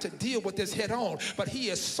have got to deal with this head on. But he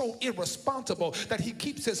is so irresponsible that he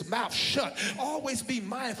keeps his mouth shut. Always be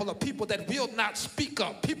mindful of people that will not speak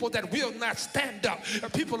up, people that will not stand up.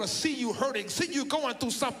 People will see you hurting, see you going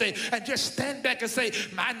through something, and just stand back and say,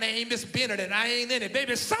 my name is Bennett and I ain't in it.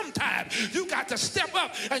 Baby, sometimes you got to step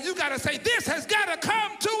up and you got to say, this has got to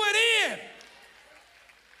come to an end.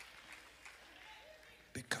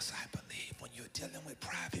 Because I believe when you're dealing with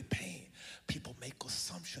private pain, people make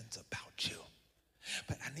assumptions about you.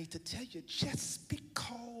 But I need to tell you, just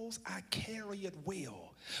because I carry it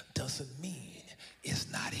well doesn't mean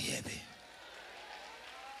it's not heavy.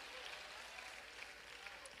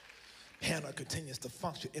 Hannah continues to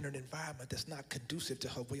function in an environment that's not conducive to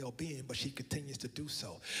her well-being, but she continues to do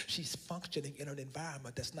so. She's functioning in an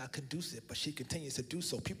environment that's not conducive, but she continues to do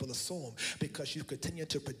so. People assume because you continue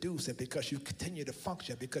to produce and because you continue to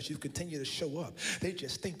function, because you continue to show up, they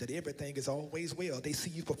just think that everything is always well. They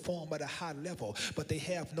see you perform at a high level, but they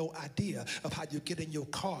have no idea of how you get in your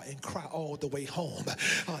car and cry all the way home.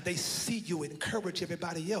 They see you encourage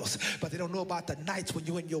everybody else, but they don't know about the nights when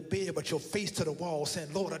you're in your bed with your face to the wall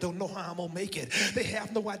saying, Lord, I don't know how I'm gonna make it. They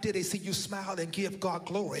have no idea. They see you smile and give God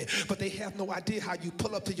glory, but they have no idea how you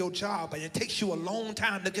pull up to your job and it takes you a long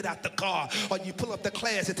time to get out the car, or you pull up the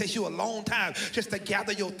class, it takes you a long time just to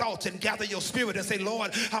gather your thoughts and gather your spirit and say,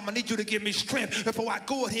 Lord, I'm gonna need you to give me strength before I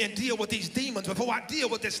go in here and deal with these demons, before I deal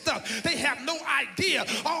with this stuff. They have no idea.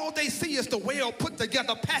 All they see is the well put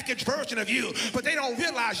together packaged version of you, but they don't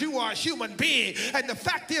realize you are a human being. And the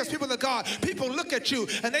fact is, people of God, people look at you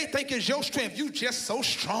and they think it's your strength. You just so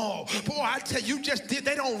strong. Boy, I tell you,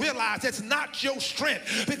 they don't realize it's not your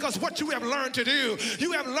strength, because what you have learned to do,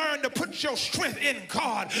 you have learned to put your strength in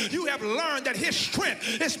God. You have learned that his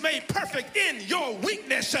strength is made perfect in your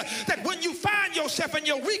weakness, that when you find yourself in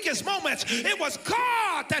your weakest moments, it was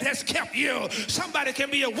God that has kept you. Somebody can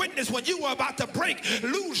be a witness when you were about to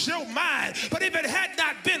lose your mind, but if it had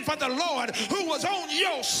not been for the Lord who was on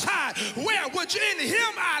your side, where would you? In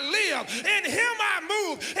him I live, in him I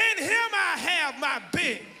move, in him I have my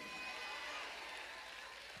being.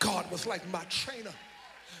 God was like my trainer.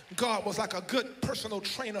 God was like a good personal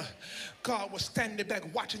trainer. God was standing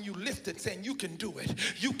back watching you lift it, saying, you can do it.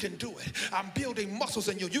 You can do it. I'm building muscles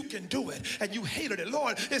in you. You can do it. And you hated it.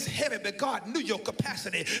 Lord, it's heavy, but God knew your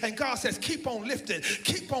capacity. And God says, keep on lifting.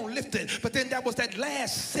 Keep on lifting. But then that was that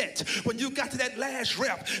last set when you got to that last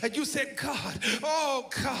rep and you said, God, oh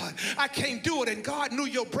God, I can't do it. And God knew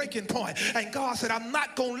your breaking point. And God said, I'm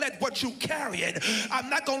not going to let what you carrying, I'm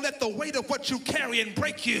not going to let the weight of what you carrying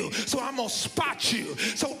break you. So I'm going to spot you.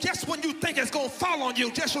 So just when you think it's going to fall on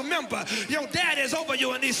you, just remember, your dad is over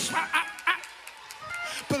you and he's...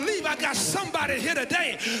 believe I got somebody here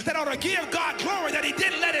today that ought to give God glory that he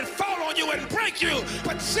didn't let it fall on you and break you,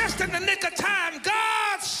 but just in the nick of time,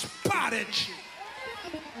 God spotted you.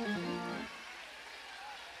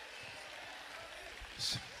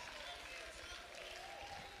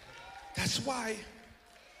 That's why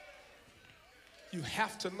you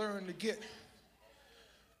have to learn to get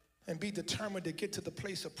and be determined to get to the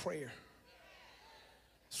place of prayer.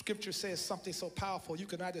 Scripture says something so powerful. You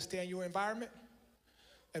can either stay in your environment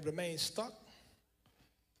and remain stuck,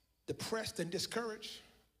 depressed and discouraged,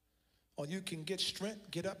 or you can get strength,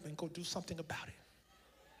 get up and go do something about it.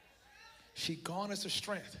 She garners the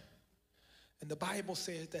strength. And the Bible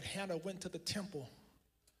says that Hannah went to the temple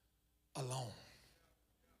alone.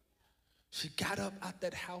 She got up out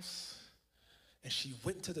that house and she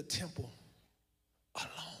went to the temple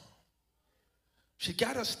alone. She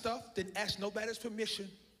got her stuff, didn't ask nobody's permission.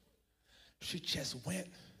 She just went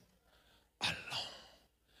alone.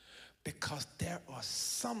 Because there are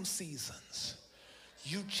some seasons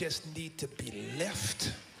you just need to be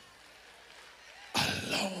left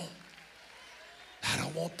alone. I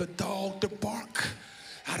don't want the dog to bark.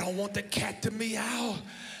 I don't want the cat to meow.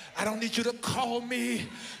 I don't need you to call me.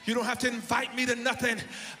 You don't have to invite me to nothing.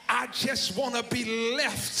 I just want to be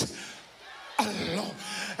left alone.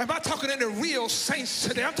 Am I talking to the real saints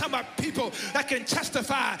today? I'm talking about people that can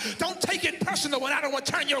testify. Don't take it personal when I don't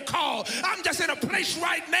return your call. I'm just in a place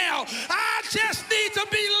right now. I just need to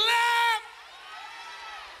be left.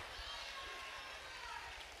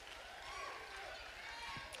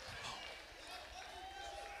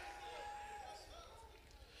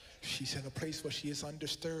 She's in a place where she is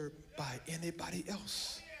undisturbed by anybody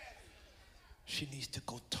else. She needs to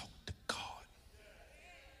go talk to God.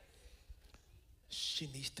 She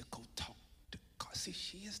needs to go talk to God. See,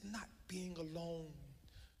 she is not being alone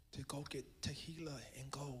to go get tequila and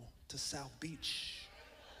go to South Beach.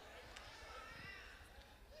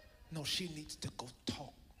 No, she needs to go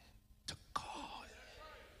talk to God.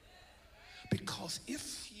 Because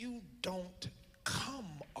if you don't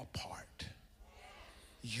come apart,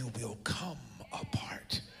 you will come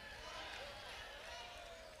apart.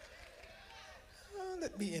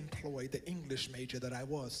 Let me employ the English major that I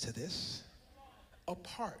was to this.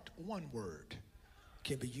 Apart, one word,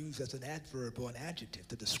 can be used as an adverb or an adjective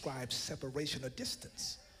to describe separation or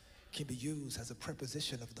distance. Can be used as a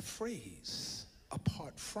preposition of the phrase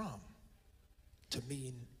apart from to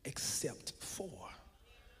mean except for.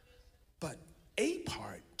 But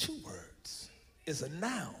apart, two words, is a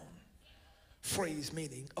noun phrase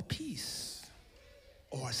meaning a piece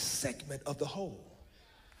or a segment of the whole,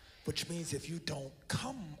 which means if you don't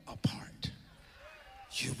come apart,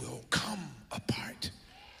 you will come apart.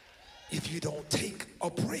 If you don't take a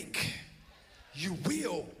break, you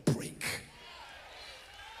will break.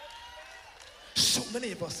 So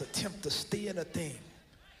many of us attempt to stay in a thing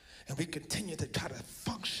and we continue to try to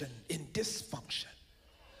function in dysfunction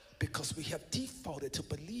because we have defaulted to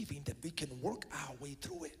believing that we can work our way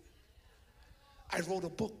through it. I wrote a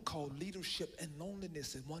book called Leadership and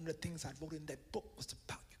Loneliness, and one of the things I wrote in that book was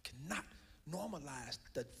about you cannot normalize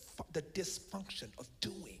the dysfunction of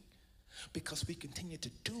doing because we continue to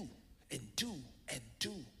do and do and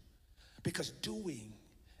do because doing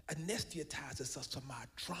anesthetizes us from our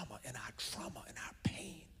drama and our trauma and our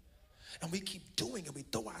pain. And we keep doing and we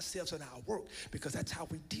throw ourselves in our work because that's how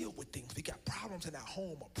we deal with things. We got problems in our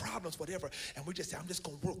home or problems, whatever, and we just say, I'm just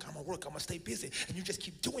going to work, I'm going to stay busy. And you just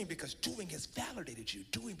keep doing because doing has validated you.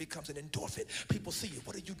 Doing becomes an endorphin. People see you.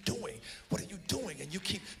 What are you doing? What are you doing? And you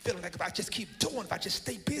keep feeling like if I just keep doing, if I just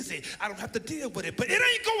stay busy, I don't have to deal with it. But it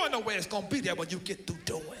ain't going nowhere. It's going to be there when you get through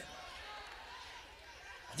doing.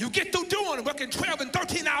 You get through doing, working 12 and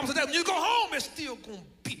 13 hours a day. When you go home, it's still going to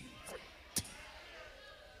be.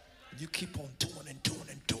 You keep on doing and doing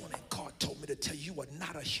and doing, and God told me to tell you, you are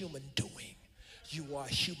not a human doing. You are a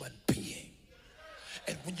human being.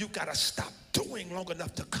 And when you got to stop doing long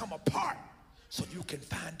enough to come apart so you can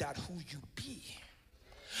find out who you be.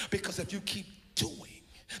 Because if you keep doing,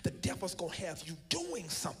 the devil's going to have you doing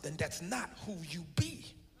something that's not who you be.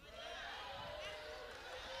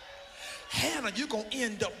 Hannah, you're going to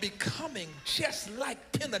end up becoming just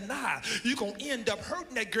like Peninnah. You're going to end up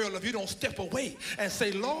hurting that girl if you don't step away and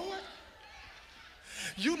say, Lord,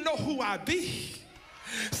 you know who I be.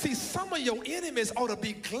 See, some of your enemies ought to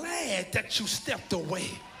be glad that you stepped away.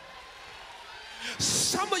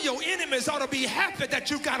 Some of your enemies ought to be happy that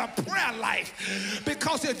you got a prayer life,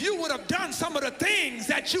 because if you would have done some of the things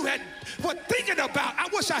that you were thinking about, I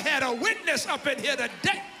wish I had a witness up in here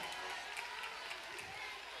today.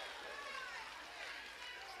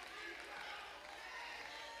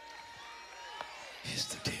 Here's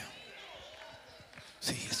the deal.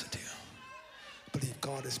 See, here's the deal. I believe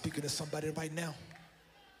God is speaking to somebody right now.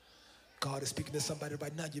 God is speaking to somebody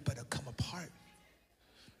right now. You better come apart.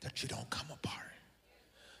 That you don't come apart.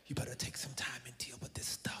 You better take some time and deal with this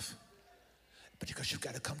stuff. But because you've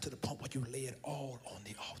got to come to the point where you lay it all on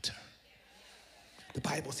the altar. The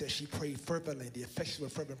Bible says she prayed fervently. The effectual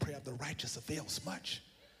fervent prayer of the righteous avails much.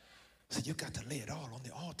 So you got to lay it all on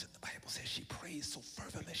the altar. The Bible says she prayed so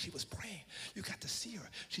fervently. She was praying. You got to see her.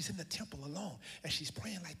 She's in the temple alone, and she's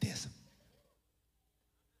praying like this.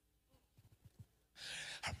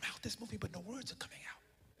 Her mouth is moving, but no words are coming out,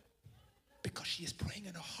 because she is praying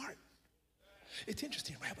in her heart. It's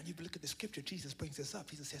interesting, right? When you look at the scripture, Jesus brings this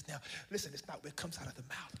up. Jesus says, now, listen, it's not what comes out of the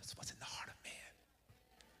mouth. It's what's in the heart of man.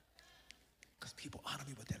 Because people honor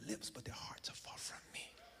me with their lips, but their hearts are far from me.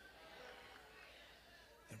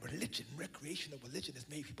 And religion, recreational religion has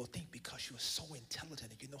made people think because you're so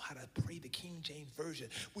intelligent and you know how to pray the King James Version,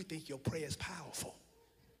 we think your prayer is powerful.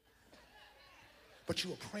 But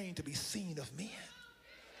you are praying to be seen of men.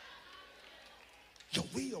 Your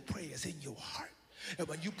real prayer is in your heart. And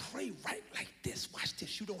when you pray right like this, watch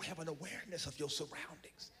this, you don't have an awareness of your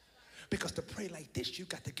surroundings. Because to pray like this, you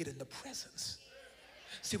got to get in the presence.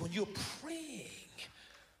 See, when you're praying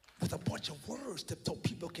with a bunch of words so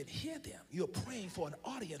people can hear them, you're praying for an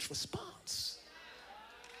audience response.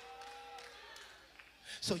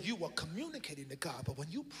 So you are communicating to God, but when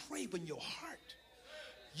you pray with your heart,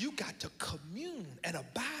 you got to commune and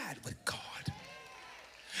abide with God.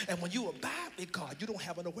 And when you abide with God, you don't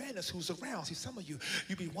have an awareness who's around. See, some of you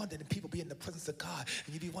be wondering, people be in the presence of God,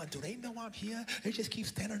 and you be wondering, do they know I'm here? They just keep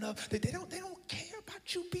standing up. They don't care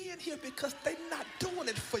about you being here, because they're not doing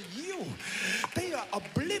it for you. They are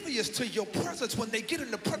oblivious to your presence when they get in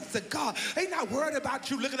the presence of God. They're not worried about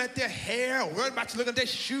you looking at their hair or worried about you looking at their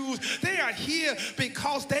shoes. They are here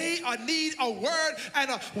because they need a word and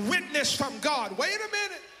a witness from God. Wait a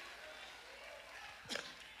minute.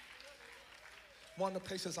 One of the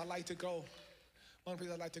places I like to go, I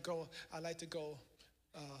like to go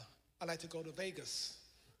to Vegas.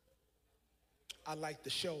 I like the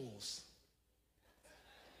shows.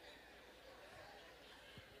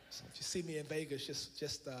 So if you see me in Vegas,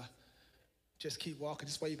 just keep walking.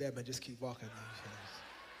 Just wave at me, just keep walking.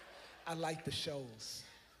 I like the shows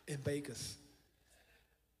in Vegas.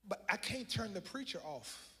 But I can't turn the preacher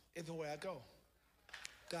off everywhere I go.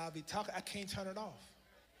 God be talking, I can't turn it off.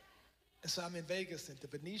 And so I'm in Vegas at the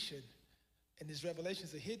Venetian, and these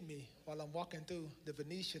revelations are hitting me while I'm walking through the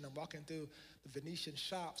Venetian. I'm walking through the Venetian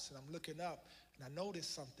shops, and I'm looking up, and I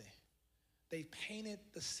noticed something. They painted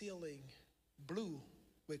the ceiling blue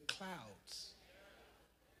with clouds.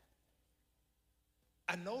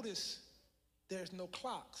 I noticed there's no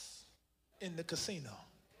clocks in the casino.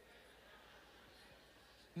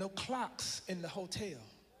 No clocks in the hotel,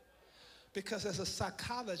 because there's a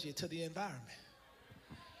psychology to the environment.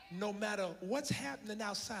 No matter what's happening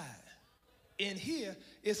outside, in here,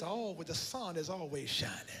 it's always, the sun is always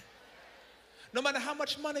shining. No matter how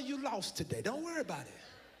much money you lost today, don't worry about it.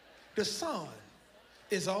 The sun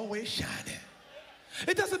is always shining.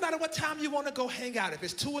 It doesn't matter what time you want to go hang out. If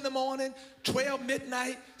it's 2 in the morning, 12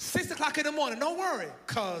 midnight, 6 o'clock in the morning, don't worry,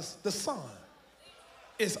 because the sun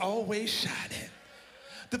is always shining.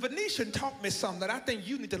 The Venetian taught me something that I think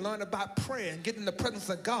you need to learn about prayer and get in the presence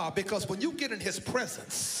of God, because when you get in his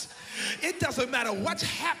presence, it doesn't matter what's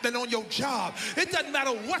happening on your job. It doesn't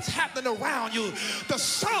matter what's happening around you. The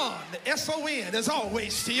sun, S-O-N, is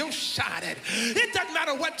always still shining. It doesn't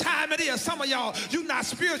matter what time it is. Some of y'all, you're not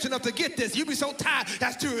spiritual enough to get this. You be so tired,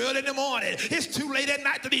 that's too early in the morning. It's too late at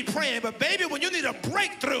night to be praying. But baby, when you need a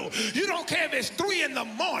breakthrough, you don't care if it's 3 in the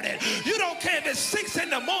morning. You don't care if it's 6 in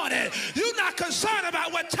the morning. You're not concerned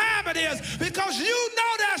about what time it is, because you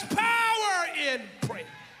know there's power in prayer.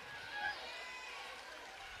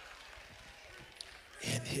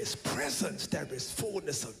 In his presence there is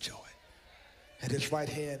fullness of joy. At his right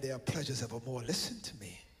hand there are pleasures evermore. Listen to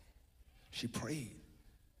me. She prayed.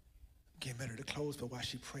 Getting ready to close, but while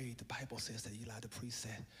she prayed, the Bible says that Eli the priest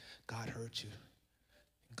said, God heard you.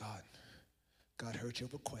 God heard your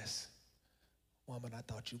request. Woman, I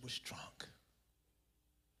thought you was drunk.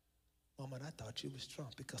 Woman, I thought you was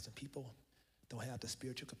drunk, because some people don't have the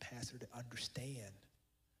spiritual capacity to understand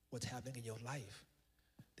what's happening in your life.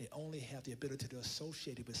 They only have the ability to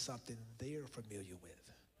associate it with something they're familiar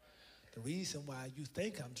with. The reason why you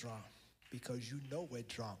think I'm drunk, because you know what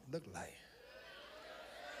drunk look like.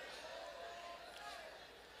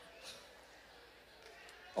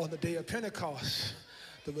 On the day of Pentecost,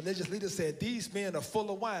 the religious leader said, these men are full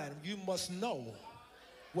of wine. You must know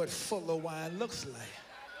what full of wine looks like.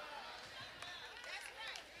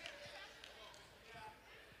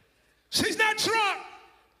 She's not drunk.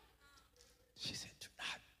 She said,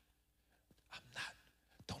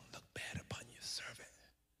 don't look bad upon your servant.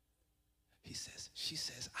 She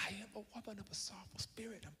says, I am a woman of a sorrowful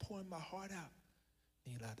spirit. I'm pouring my heart out.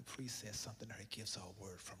 And Eli the priest says something to her, gives her a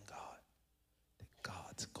word from God. That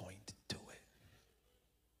God's going to do it.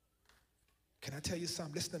 Can I tell you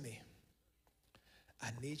something? Listen to me.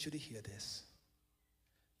 I need you to hear this.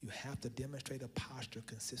 You have to demonstrate a posture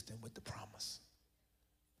consistent with the promise.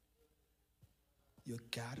 You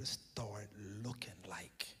gotta start looking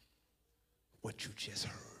like what you just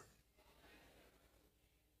heard.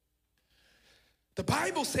 The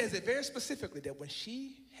Bible says it very specifically that when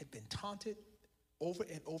she had been taunted over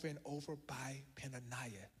and over and over by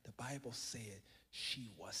Penaniah, the Bible said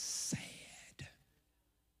she was sad.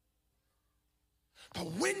 But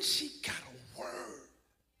when she got a word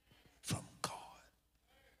from God,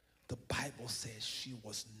 the Bible says she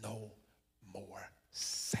was no more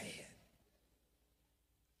sad.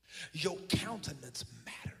 Your countenance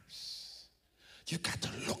matters. You got to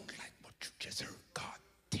look like what you just heard God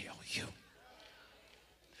tell you.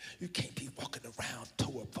 You can't be walking around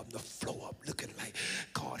tore up from the floor up looking like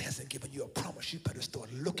God hasn't given you a promise. You better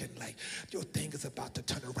start looking like your thing is about to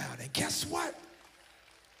turn around. And guess what?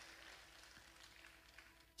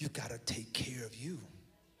 You got to take care of you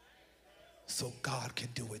so God can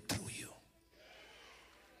do it through you.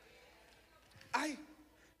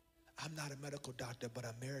 I'm not a medical doctor, but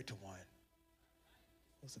I'm married to one.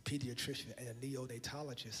 I was a pediatrician and a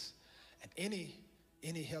neonatologist. And any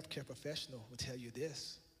healthcare professional will tell you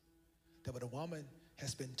this, that when a woman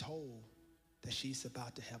has been told that she's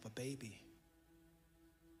about to have a baby,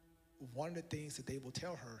 one of the things that they will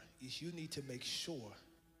tell her is you need to make sure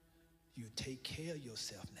you take care of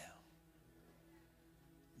yourself now.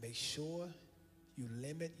 Make sure you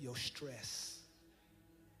limit your stress.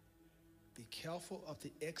 Be careful of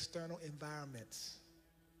the external environments.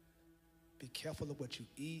 Be careful of what you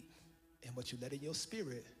eat and what you let in your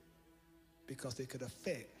spirit, because they could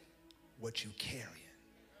affect what you carry.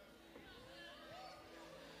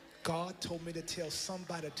 God told me to tell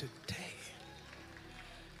somebody today,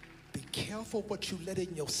 be careful what you let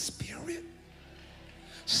in your spirit.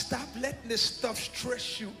 Stop letting this stuff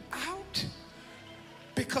stress you out,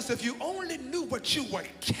 because if you only knew what you were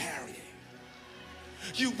carrying,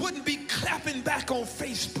 you wouldn't be clapping back on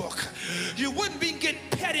Facebook. You wouldn't be getting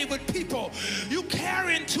petty with people. You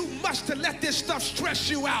carrying too much to let this stuff stress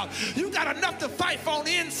you out. You got enough to fight for on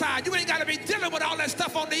the inside. You ain't got to be dealing with all that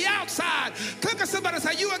stuff on the outside. Look at somebody and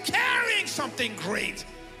say, you are carrying something great.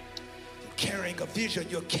 You're carrying a vision.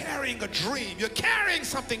 You're carrying a dream. You're carrying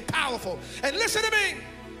something powerful. And listen to me.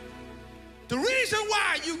 The reason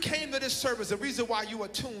why you came to this service, the reason why you are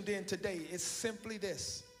tuned in today is simply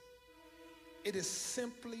this. It is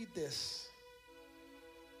simply this.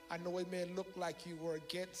 I know it may look like you were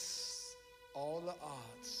against all the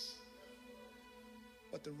odds,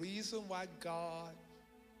 but the reason why God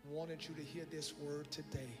wanted you to hear this word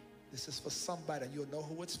today, this is for somebody, you'll know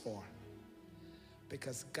who it's for.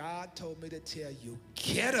 Because God told me to tell you,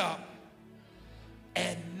 get up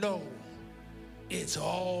and know it's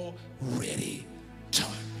already done.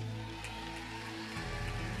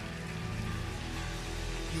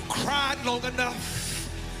 You cried long enough.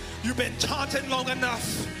 You've been taunted long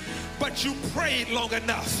enough. But you prayed long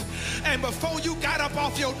enough. And before you got up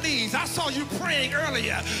off your knees, I saw you praying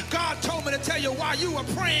earlier. God told me to tell you while you were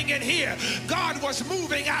praying in here, God was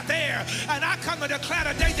moving out there. And I come to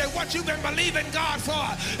declare today that what you've been believing God for,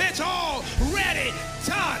 it's already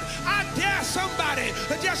done. I dare somebody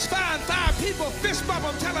to just find 5 people, fist bump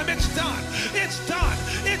them, tell them it's done. It's done.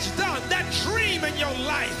 It's done. That dream in your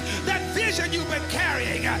life, that vision you've been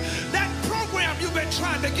carrying, that program you've been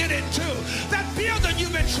trying to get into, that building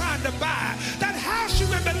you've been trying to buy, that house you've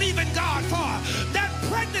been believing God for, that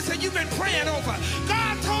pregnancy you've been praying over.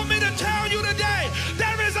 God told me to tell you today,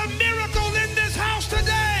 there is a miracle in this house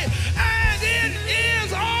today, and it is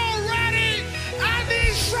already. I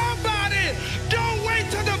need somebody. Don't wait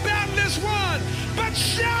till the battle is won, but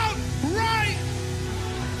shout right.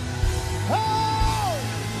 Oh!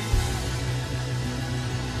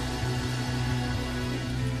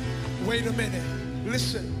 Wait a minute.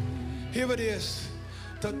 Listen. Here it is.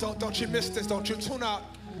 Don't you miss this. Don't you tune out.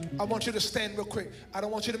 I want you to stand real quick. I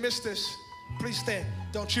don't want you to miss this. Please stand.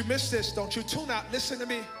 Don't you miss this. Don't you tune out. Listen to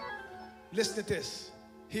me. Listen to this.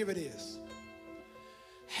 Here it is.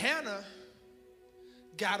 Hannah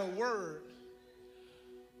got a word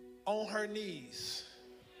on her knees.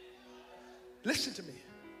 Listen to me.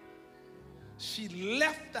 She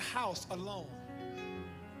left the house alone,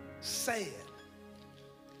 sad.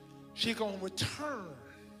 She's going to return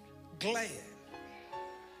glad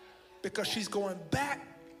because she's going back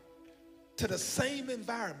to the same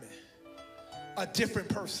environment, a different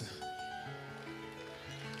person.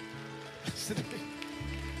 Listen to me.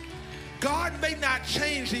 God may not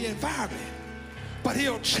change the environment, but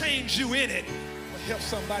he'll change you in it. I'll help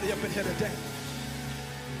somebody up in here today.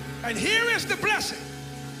 And here is the blessing.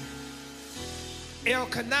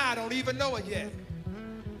 Elkanah don't even know it yet.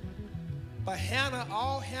 But Hannah,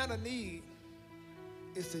 all Hannah needs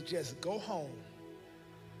is to just go home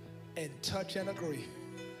and touch and agree.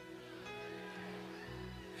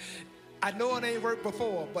 I know it ain't worked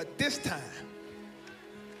before, but this time,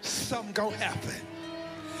 something gonna happen.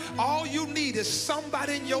 All you need is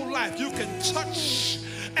somebody in your life you can touch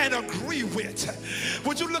and agree with.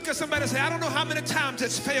 Would you look at somebody and say, I don't know how many times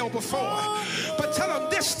it's failed before, but tell them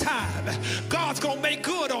this time God's gonna make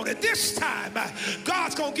good on it. This time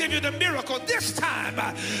God's gonna give you the miracle. This time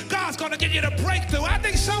God's gonna give you the breakthrough. I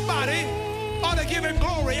think somebody ought to give him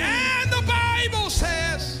glory. And the Bible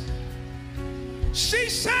says she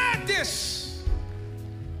said this.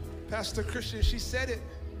 Pastor Christian, she said it.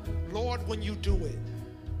 Lord, when you do it,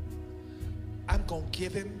 I'm going to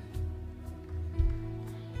give him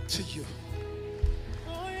to you.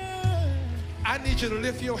 I need you to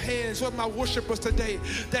lift your hands with my worshipers today.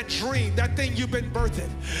 That dream, that thing you've been birthing,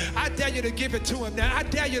 I dare you to give it to him now. I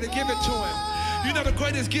dare you to give it to him. You know the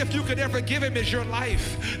greatest gift you could ever give him is your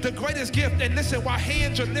life. The greatest gift, and listen, while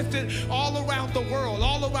hands are lifted all around the world,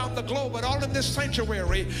 all around the globe, but all in this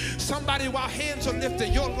sanctuary, somebody, while hands are lifted,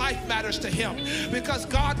 your life matters to him because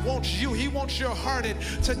God wants you. He wants your heart. And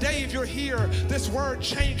today, if you're here, this word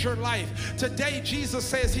changed your life. Today, Jesus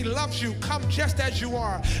says he loves you. Come just as you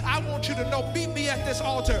are. I want you to know, meet me at this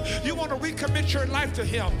altar. You want to recommit your life to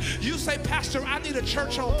him. You say, Pastor, I need a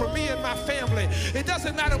church home for me and my family. It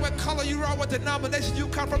doesn't matter what color you are, what denomination you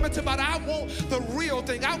come from. It's about, I want the real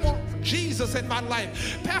thing. I want Jesus in my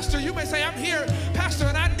life. Pastor, you may say, I'm here, Pastor,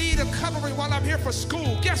 and I need a covering while I'm here for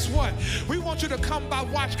school. Guess what? We want you to come by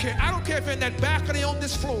watch care. I don't care if you're in that balcony on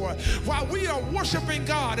this floor. While we are worshiping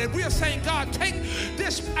God and we are saying, God, take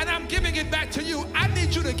this and I'm giving it back to you, I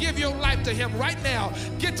need you to give your life to him right now.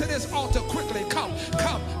 Get to this altar quickly. Come.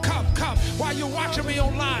 While you're watching me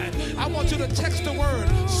online, I want you to text the word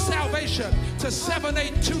salvation to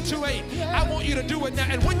 78228. I want you to do it now.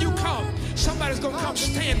 And when you come, somebody's going to come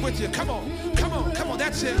stand with you. Come on.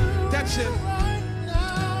 That's it.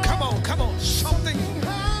 Come on. Something.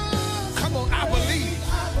 Come on. I believe.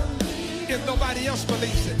 If nobody else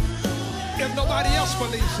believes it. If nobody else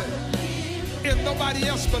believes it. If nobody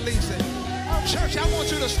else believes it. Church, I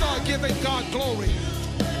want you to start giving God glory.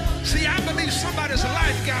 See, I believe somebody's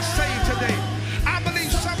life got saved today. I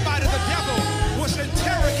believe somebody, the devil, was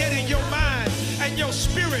interrogating your mind and your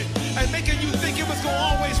spirit and making you think it was going to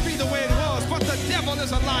always be the way it was. But the devil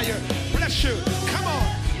is a liar. Bless you. Come on.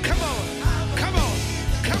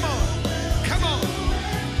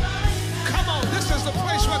 This is the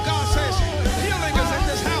place where God says healing is in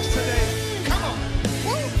this house today. Come on.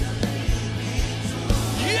 Woo.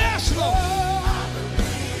 Yes, Lord.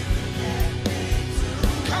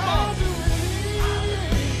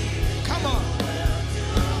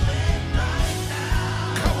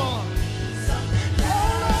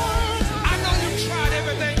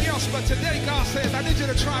 But today God says, I need you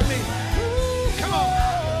to try me. Come on.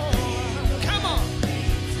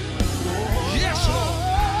 Yes, Lord.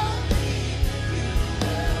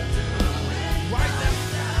 Right now.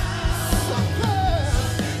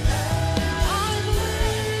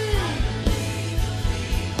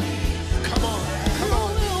 Come on.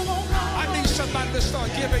 I need somebody to start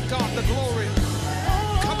giving God the glory.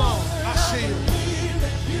 Come on. I see you.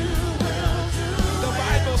 The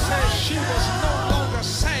Bible says she was no longer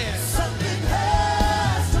sad.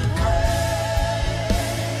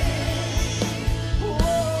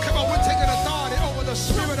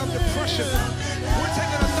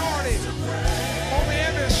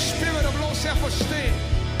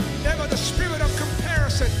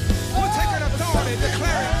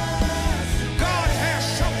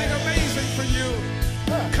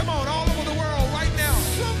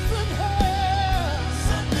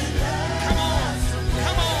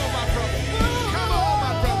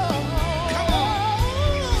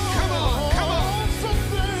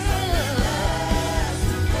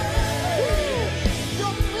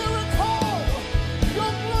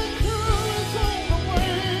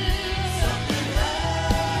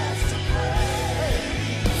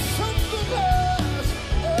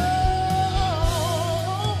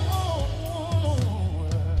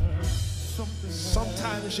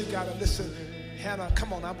 gotta listen. Hannah,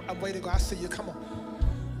 come on, I'm waiting to go. I see you, come on.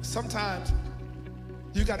 Sometimes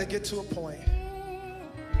you gotta get to a point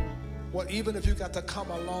where even if you got to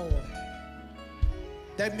come alone,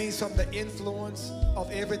 that means from the influence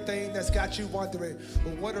of everything that's got you wondering,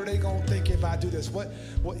 well, what are they gonna think if I do this?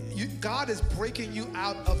 God is breaking you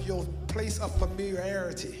out of your place of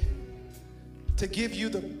familiarity to give you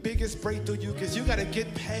the biggest breakthrough because you gotta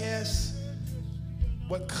get past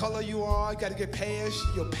what color you are, you gotta get past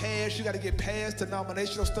your past, you gotta get past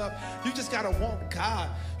denominational stuff. You just gotta want God.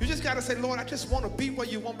 You just gotta say, Lord, I just wanna be where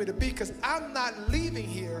you want me to be because I'm not leaving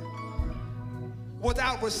here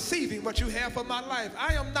without receiving what you have for my life.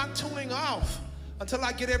 I am not tuning off until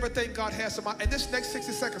I get everything God has for my, and this next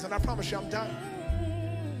 60 seconds, and I promise you I'm done.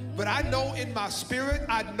 But I know in my spirit,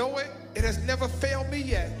 I know it, it has never failed me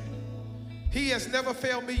yet. He has never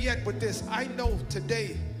failed me yet with this. I know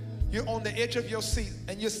today you're on the edge of your seat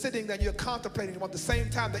and you're sitting there and you're contemplating. At the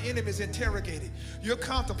same time, the enemy is interrogating. You're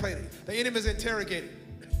contemplating. The enemy is interrogating.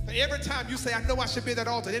 Every time you say, I know I should be at that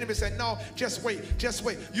altar, the enemy said, no, just wait, just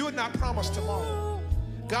wait. You are not promised tomorrow.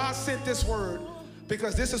 God sent this word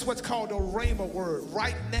because this is what's called a rhema word,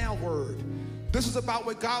 right now word. This is about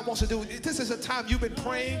what God wants to do. This is a time you've been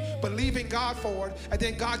praying, believing God for it, and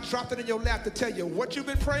then God dropped it in your lap to tell you what you've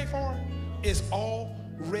been praying for is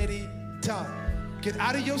already done. Get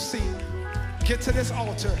out of your seat, get to this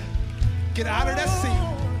altar, get out of that seat,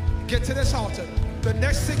 get to this altar. The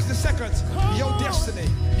next 60 seconds, your destiny,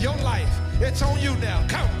 your life, it's on you now.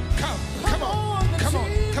 Come on,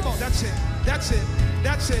 that's it, that's it,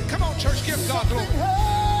 that's it. Come on, church, give God glory.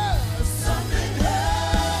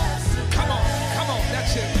 Come on,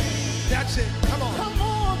 that's it, that's it, come on, come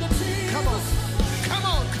on, come on, come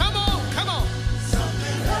on, come on, come on.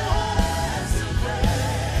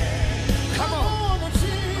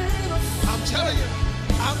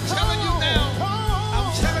 I'm telling you now,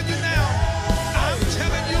 I'm telling you now, I'm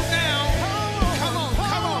telling you now, come on,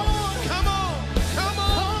 come on, come on, come on, come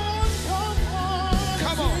on,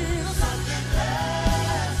 come on, come on,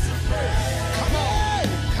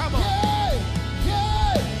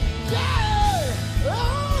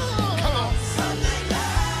 come on.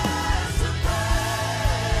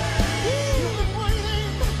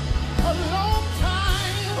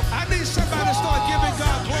 I need somebody to start giving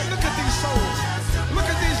God glory. Look at these souls. Look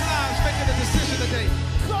at these lives making a decision today.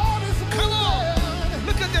 Come on.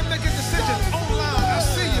 Look at them making decisions online. I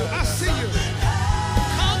see you. I see you.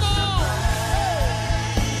 Come on.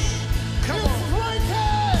 Come on.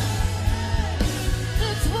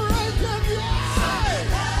 It's breaking.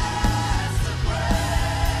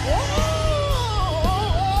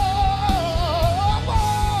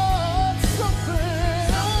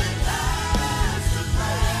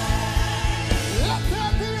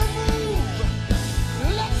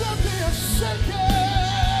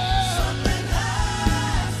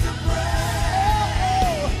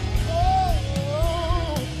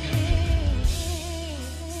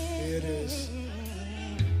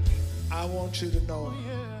 I want you to know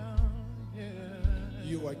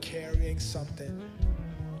you are carrying something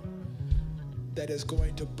that is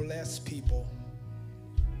going to bless people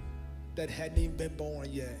that hadn't even been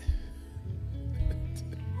born yet.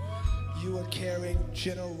 You are carrying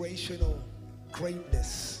generational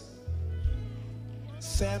greatness.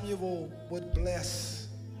 Samuel would bless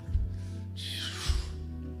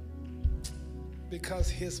because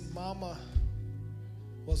his mama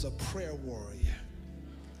was a prayer warrior.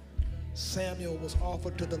 Samuel was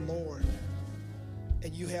offered to the Lord,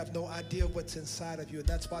 and you have no idea what's inside of you.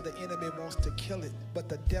 That's why the enemy wants to kill it, but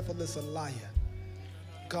the devil is a liar.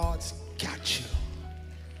 God's got you.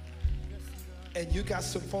 And you got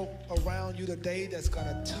some folk around you today that's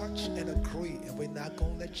gonna touch and agree, and we're not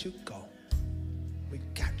gonna let you go. We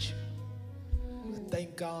got you. And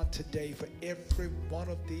thank God today for every one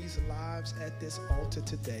of these lives at this altar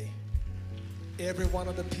today. Every one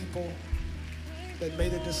of the people that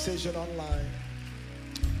made a decision online.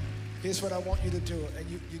 Here's what I want you to do, and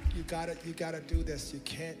you gotta do this. You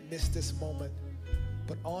can't miss this moment.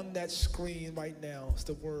 But on that screen right now is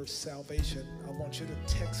the word salvation. I want you to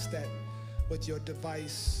text that with your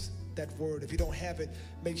device, that word. If you don't have it,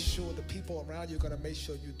 make sure the people around you are gonna make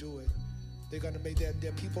sure you do it. They're gonna make there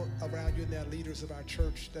are people around you and there are leaders of our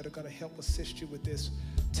church that are gonna help assist you with this.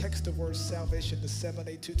 Text the word salvation to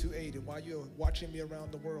 78228. And while you're watching me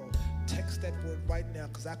around the world, text that word right now,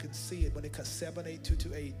 because I can see it when it comes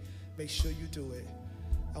 78228. Make sure you do it.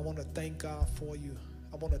 I want to thank God for you.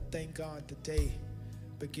 I want to thank God today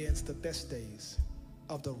begins the best days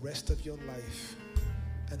of the rest of your life.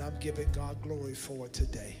 And I'm giving God glory for it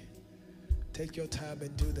today. Take your time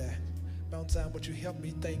and do that. Mount Zion, would you help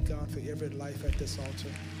me thank God for every life at this altar?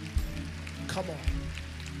 Come on.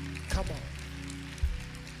 Come on.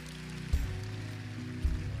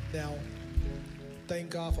 Now, thank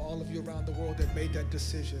God for all of you around the world that made that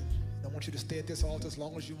decision. And I want you to stay at this altar as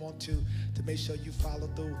long as you want to make sure you follow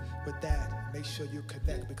through with that. Make sure you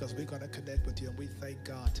connect, because we're going to connect with you. And we thank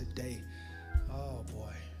God today. Oh,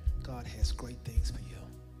 boy. God has great things for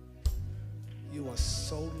you. You are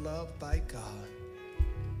so loved by God.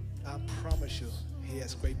 I promise you, He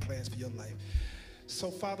has great plans for your life. So,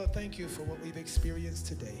 Father, thank you for what we've experienced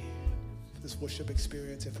today, for this worship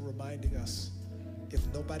experience, and for reminding us, if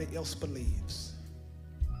nobody else believes,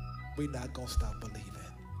 we're not going to stop believing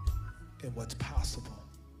in what's possible,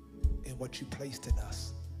 in what you placed in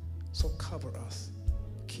us. So cover us,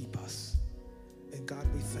 keep us. And God,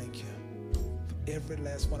 we thank you for every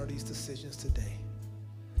last one of these decisions today.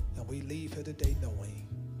 And we leave here today knowing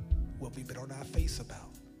what we've been on our face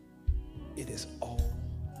about. It is already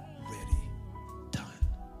done.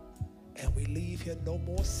 And we leave here no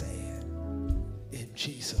more sad. In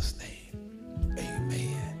Jesus' name,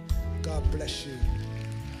 amen. God bless you.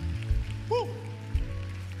 Woo!